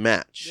throughout the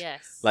match.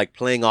 Yes. Like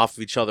playing off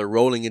of each other,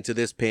 rolling into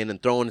this pin and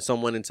throwing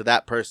someone into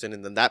that person,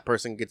 and then that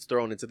person gets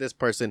thrown into this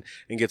person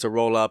and gets a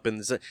roll up.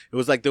 And it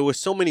was like there was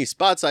so many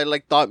spots. I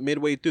thought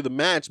midway through the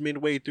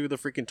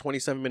freaking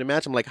 27-minute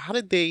match, I'm like, how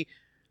did they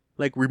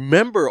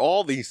remember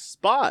all these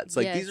spots?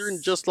 Like these aren't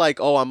Yes. just like,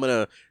 oh, I'm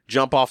gonna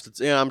jump off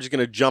I'm just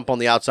gonna jump on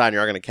the outside and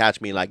you're gonna catch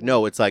me. Like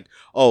no, it's like,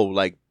 oh,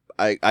 like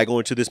I go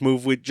into this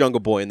move with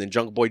Jungle Boy, and then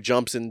Jungle Boy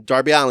jumps, and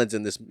Darby Allin's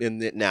in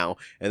it now,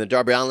 and then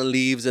Darby Allin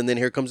leaves, and then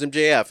here comes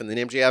MJF, and then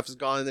MJF is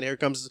gone, and then here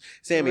comes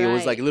Sammy. It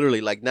was like Right.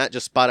 literally like not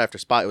just spot after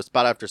spot; it was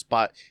spot after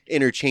spot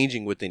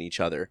interchanging within each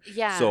other.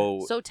 Yeah.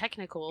 So- So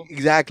technical.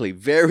 Exactly,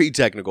 very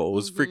technical. It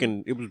was Mhm.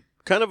 freaking. It was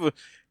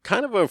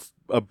kind of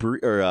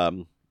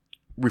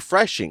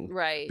refreshing.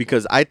 Right.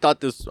 Because I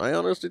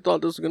honestly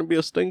thought this was going to be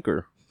a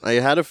stinker. I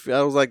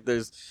was like,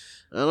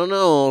 I don't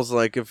know. I was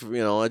like,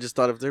 I just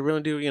thought if they're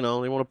going to do, they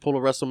want to pull a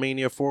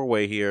WrestleMania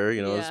 4-way here,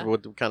 this is Yeah.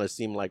 what it kind of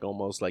seemed like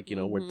almost like,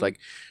 where it's Mhm. like,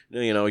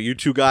 you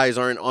two guys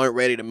aren't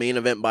ready to main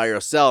event by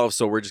yourselves,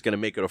 so we're just going to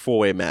make it a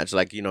 4-way match.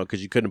 Like,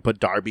 because you couldn't put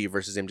Darby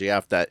versus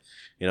MJF that,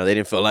 they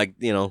didn't feel like,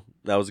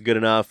 that was good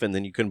enough. And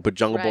then you couldn't put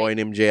Jungle Boy Right.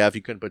 and MJF.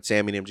 You couldn't put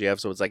Sammy and MJF.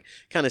 So it's like,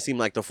 kind of seemed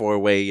like the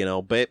 4-way,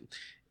 but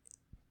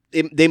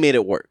they made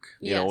it work,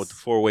 with the Yes.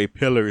 4-way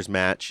pillars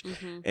match.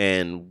 hmm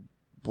And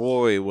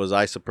boy, was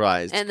I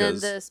surprised. And then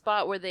 'cause the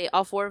spot where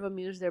all four of them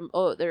use their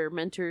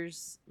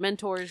mentors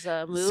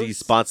moves. see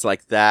spots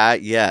like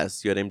that.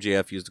 Yes, you had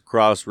MJF use the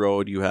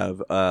Crossroad. You have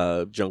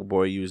Jungle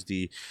Boy use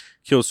the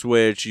Kill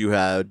Switch. You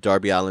had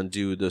Darby Allin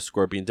do the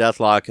Scorpion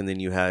Deathlock, and then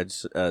you had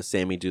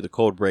Sammy do the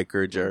Cold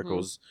Breaker,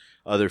 Jericho's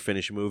other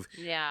finish move.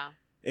 Yeah.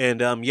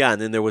 And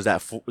and then there was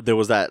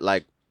that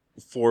like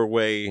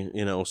 4-way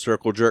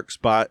circle jerk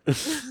spot.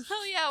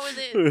 Oh yeah,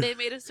 when they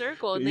made a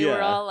circle and they were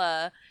Yeah.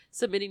 all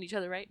submitting each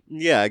other, right?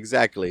 Yeah,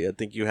 exactly. I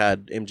think you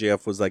had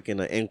MJF was like in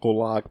an ankle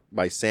lock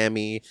by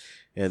Sammy,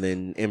 and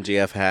then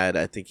MJF had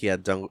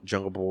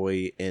Jungle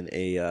Boy in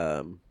a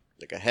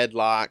like a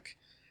headlock,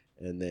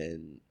 and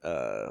then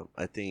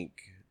I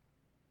think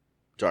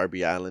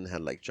Darby Allin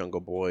had like Jungle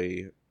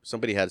Boy.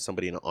 Somebody had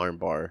somebody in an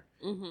armbar.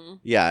 Mm-hmm.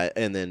 Yeah,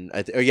 and then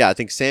I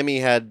think Sammy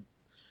had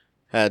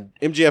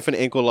MJF in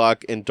ankle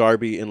lock and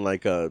Darby in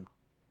like a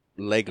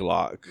leg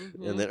lock,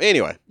 Mhm. and then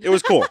anyway, it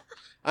was cool.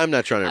 I'm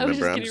not trying to I was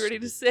remember. just I'm getting ready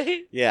to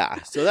say.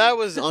 Yeah, so that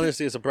was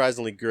honestly a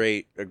surprisingly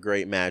great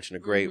match and a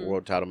great Mhm.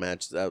 world title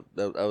match. That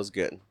was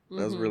good.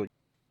 That was Mhm. really.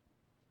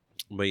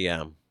 But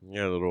yeah, you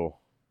got a little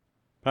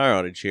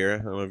power outage here. I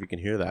don't know if you can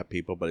hear that,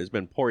 people, but it's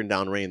been pouring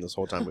down rain this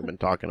whole time we've been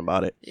talking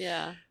about it.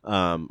 Yeah.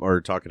 Or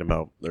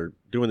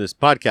doing this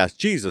podcast.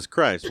 Jesus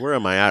Christ, where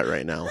am I at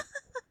right now?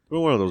 We're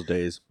one of those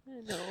days.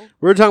 I know.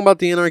 We're talking about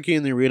the Anarchy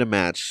in the Arena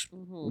match.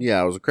 Mm-hmm.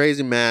 Yeah, it was a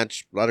crazy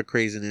match. A lot of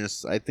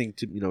craziness. I think,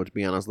 to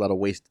be honest, a lot of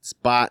wasted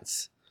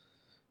spots.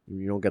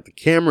 You don't get the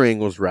camera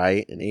angles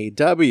right. And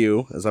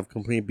AEW, as I've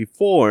complained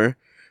before,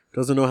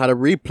 doesn't know how to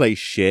replay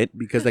shit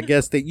because I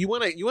guess that you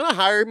wanna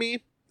hire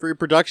me for your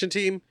production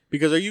team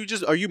because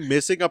are you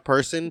missing a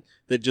person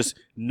that just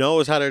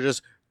knows how to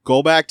just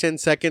go back 10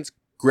 seconds,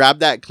 grab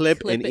that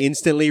clip and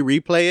instantly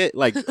replay it?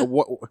 Like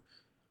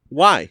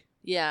why?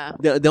 Yeah.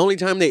 The only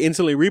time they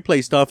instantly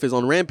replay stuff is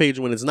on Rampage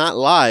when it's not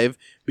live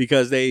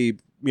because they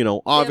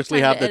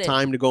obviously have the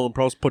time to go in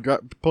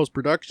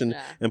post-production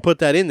and put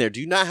that in there. Do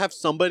you not have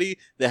somebody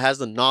that has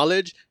the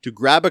knowledge to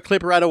grab a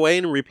clip right away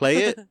and replay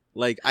it?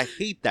 Like, I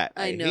hate that.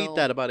 I hate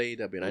that about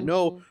AEW. And I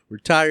know we're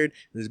tired.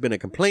 There's been a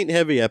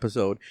complaint-heavy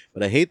episode,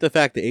 but I hate the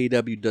fact that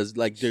AEW does,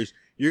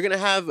 you're going to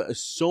have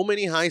so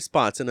many high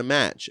spots in a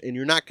match, and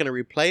you're not going to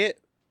replay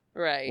it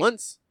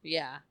once?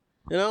 Yeah.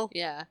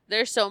 Yeah.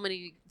 There's so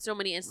many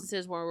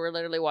instances where we're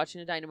literally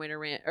watching a Dynamite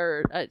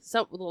or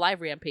some the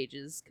live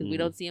Rampages because we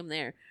don't see them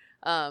there.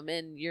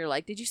 And you're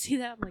like, did you see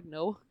that? I'm like,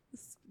 no.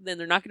 Then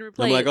they're not going to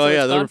replay it. I'm like, oh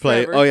yeah, they'll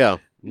replay it. Oh yeah.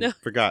 No.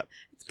 Forgot.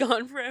 It's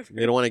gone forever.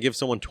 They don't want to give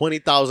someone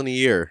 $20,000 a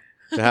year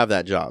to have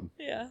that job.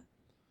 Yeah.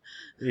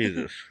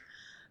 Jesus.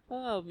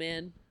 Oh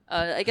man.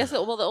 I guess the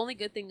only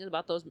good thing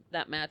about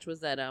that match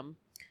was that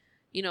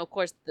of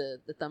course the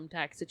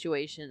thumbtack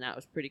situation that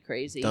was pretty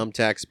crazy.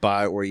 Thumbtack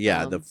spot where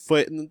the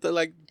foot and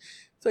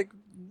it's like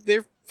they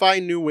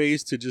find new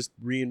ways to just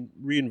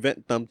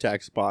reinvent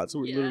thumbtack spots.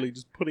 We're literally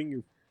just putting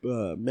your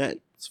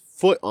Matt's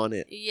foot on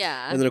it.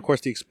 Yeah. And then of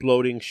course the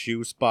exploding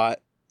shoe spot.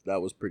 That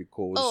was pretty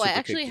cool. I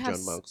actually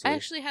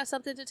have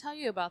something to tell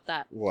you about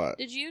that. What?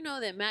 Did you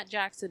know that Matt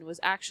Jackson was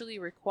actually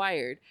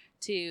required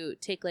to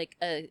take like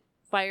a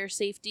fire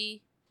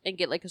safety and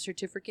get like a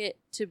certificate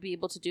to be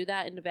able to do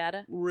that in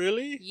Nevada?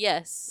 Really?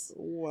 Yes.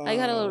 Wow. I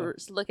gotta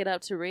look it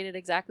up to read it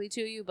exactly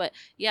to you, but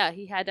yeah,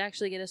 he had to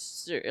actually get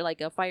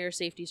a fire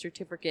safety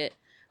certificate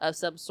of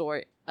some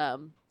sort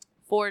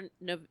for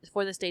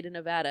the state of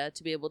Nevada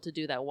to be able to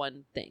do that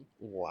one thing.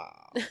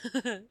 Wow.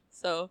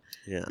 So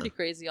yeah, pretty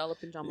crazy all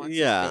up in John Moxley's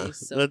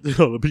face. So. That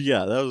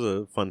was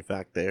a fun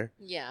fact there.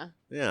 Yeah.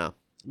 Yeah,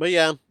 but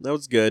yeah, that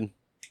was good.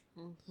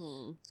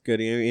 Mm-hmm. It's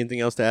good. Anything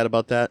else to add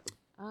about that?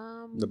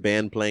 The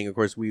band playing, of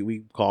course,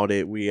 we called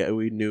it.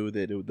 We knew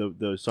that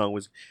the song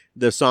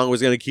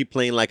was going to keep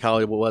playing like how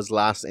it was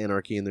last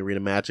Anarchy in the Arena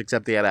match,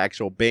 except they had an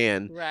actual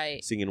band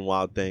singing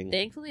Wild Thing.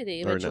 Thankfully, they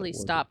eventually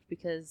stopped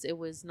because it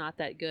was not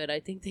that good. I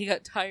think they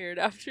got tired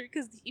after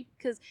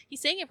because he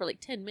sang it for like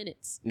 10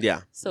 minutes.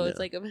 Yeah. So it's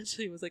like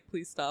eventually it was like,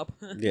 please stop.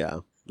 Yeah.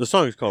 The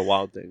song is called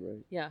Wild Thing,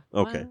 right? Yeah.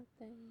 Okay.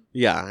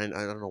 Yeah, and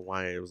I don't know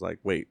why it was like,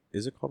 wait,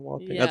 is it called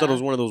Wild Thing? Yeah. I thought it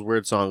was one of those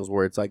weird songs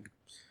where it's like,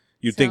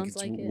 you think it's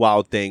like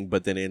Wild Thing,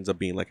 but then it ends up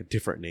being like a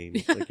different name.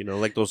 Like,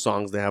 like those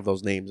songs, they have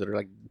those names that are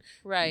like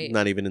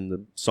not even in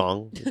the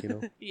song.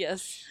 Like,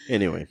 Yes.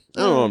 Anyway, I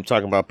don't know what I'm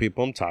talking about,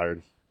 people. I'm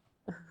tired.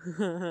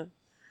 I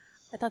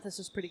thought this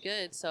was pretty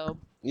good, so.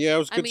 Yeah, it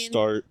was a good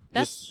start.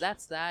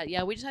 That's that.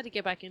 Yeah, we just had to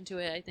get back into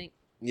it, I think.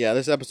 Yeah,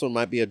 this episode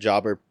might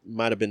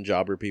have been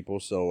jobber, people,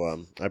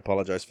 so I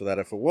apologize for that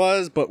if it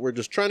was, but we're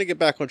just trying to get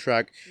back on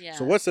track. Yeah.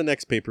 So what's the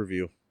next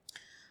pay-per-view?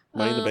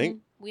 Money in the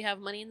Bank? We have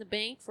Money in the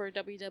Bank for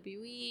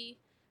WWE,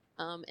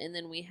 and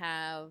then we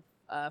have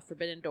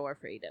Forbidden Door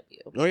for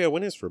AEW. Oh, yeah,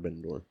 when is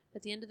Forbidden Door?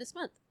 At the end of this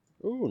month.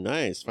 Oh,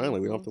 nice. Finally,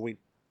 we don't have to wait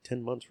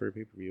 10 months for a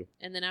pay-per-view.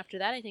 And then after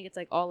that, I think it's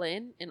like All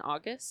In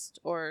August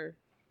or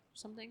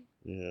something.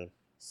 Yeah.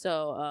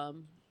 So,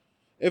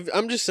 if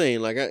I'm just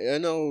saying, like, I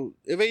know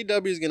if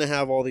AEW is going to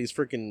have all these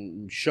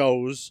freaking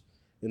shows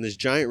and this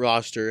giant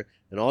roster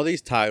and all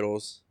these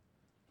titles,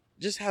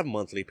 just have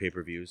monthly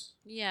pay-per-views.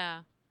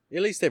 Yeah.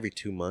 At least every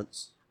 2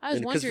 months. I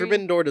was wondering. Because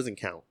Forbidden Door doesn't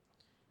count.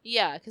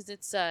 Yeah, because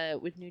it's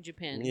with New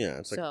Japan. Yeah,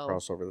 it's like a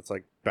crossover. That's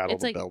like Battle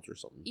of the Belts or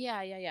something.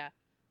 Yeah.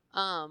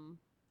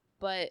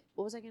 But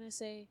what was I gonna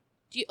say?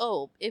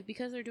 If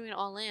because they're doing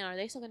All In, are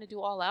they still gonna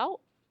do All Out?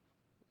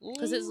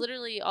 Because it's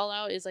literally All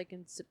Out is like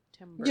in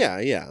September.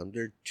 Yeah.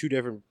 They're two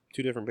different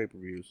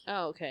pay-per-views.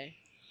 Oh, okay.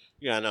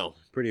 Yeah, I know.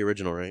 Pretty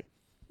original, right?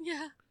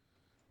 Yeah.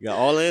 You got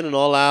All In and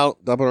All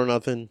Out, Double or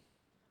Nothing.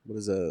 What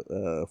is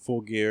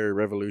Full Gear,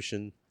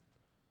 Revolution?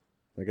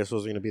 I guess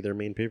those are going to be their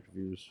main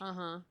pay-per-views.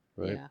 Uh-huh.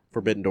 Right? Yeah.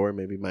 Forbidden Door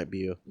maybe might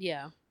be a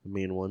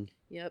main one.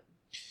 Yep.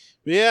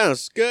 But yeah,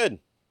 it's good.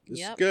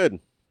 This is good.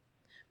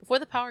 Before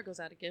the power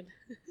goes out again.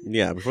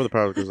 Yeah, before the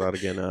power goes out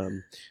again.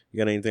 You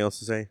got anything else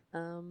to say?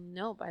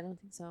 Nope, I don't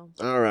think so.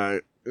 All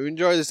right. If you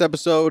enjoyed this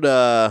episode,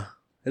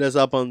 hit us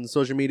up on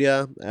social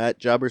media at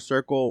Jobber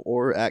Circle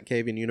or at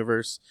Cavian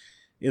Universe.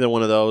 Either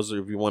one of those. Or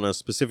if you want to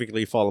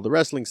specifically follow the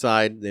wrestling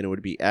side, then it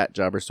would be at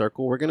Jobber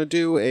Circle. We're going to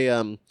do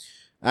a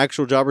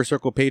actual Jobber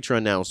Circle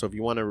Patreon now. So if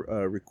you want to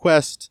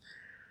request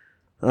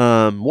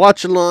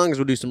watch-alongs,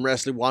 we'll do some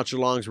wrestling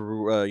watch-alongs.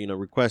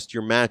 Request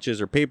your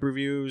matches or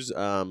pay-per-views.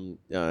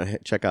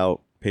 Check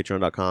out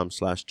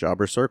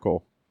patreon.com/Jobber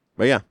Circle.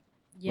 But yeah,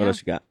 what else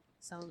you got?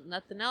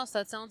 Nothing else.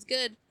 That sounds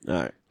good. All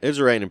right. It's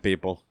raining,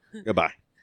 people. Goodbye.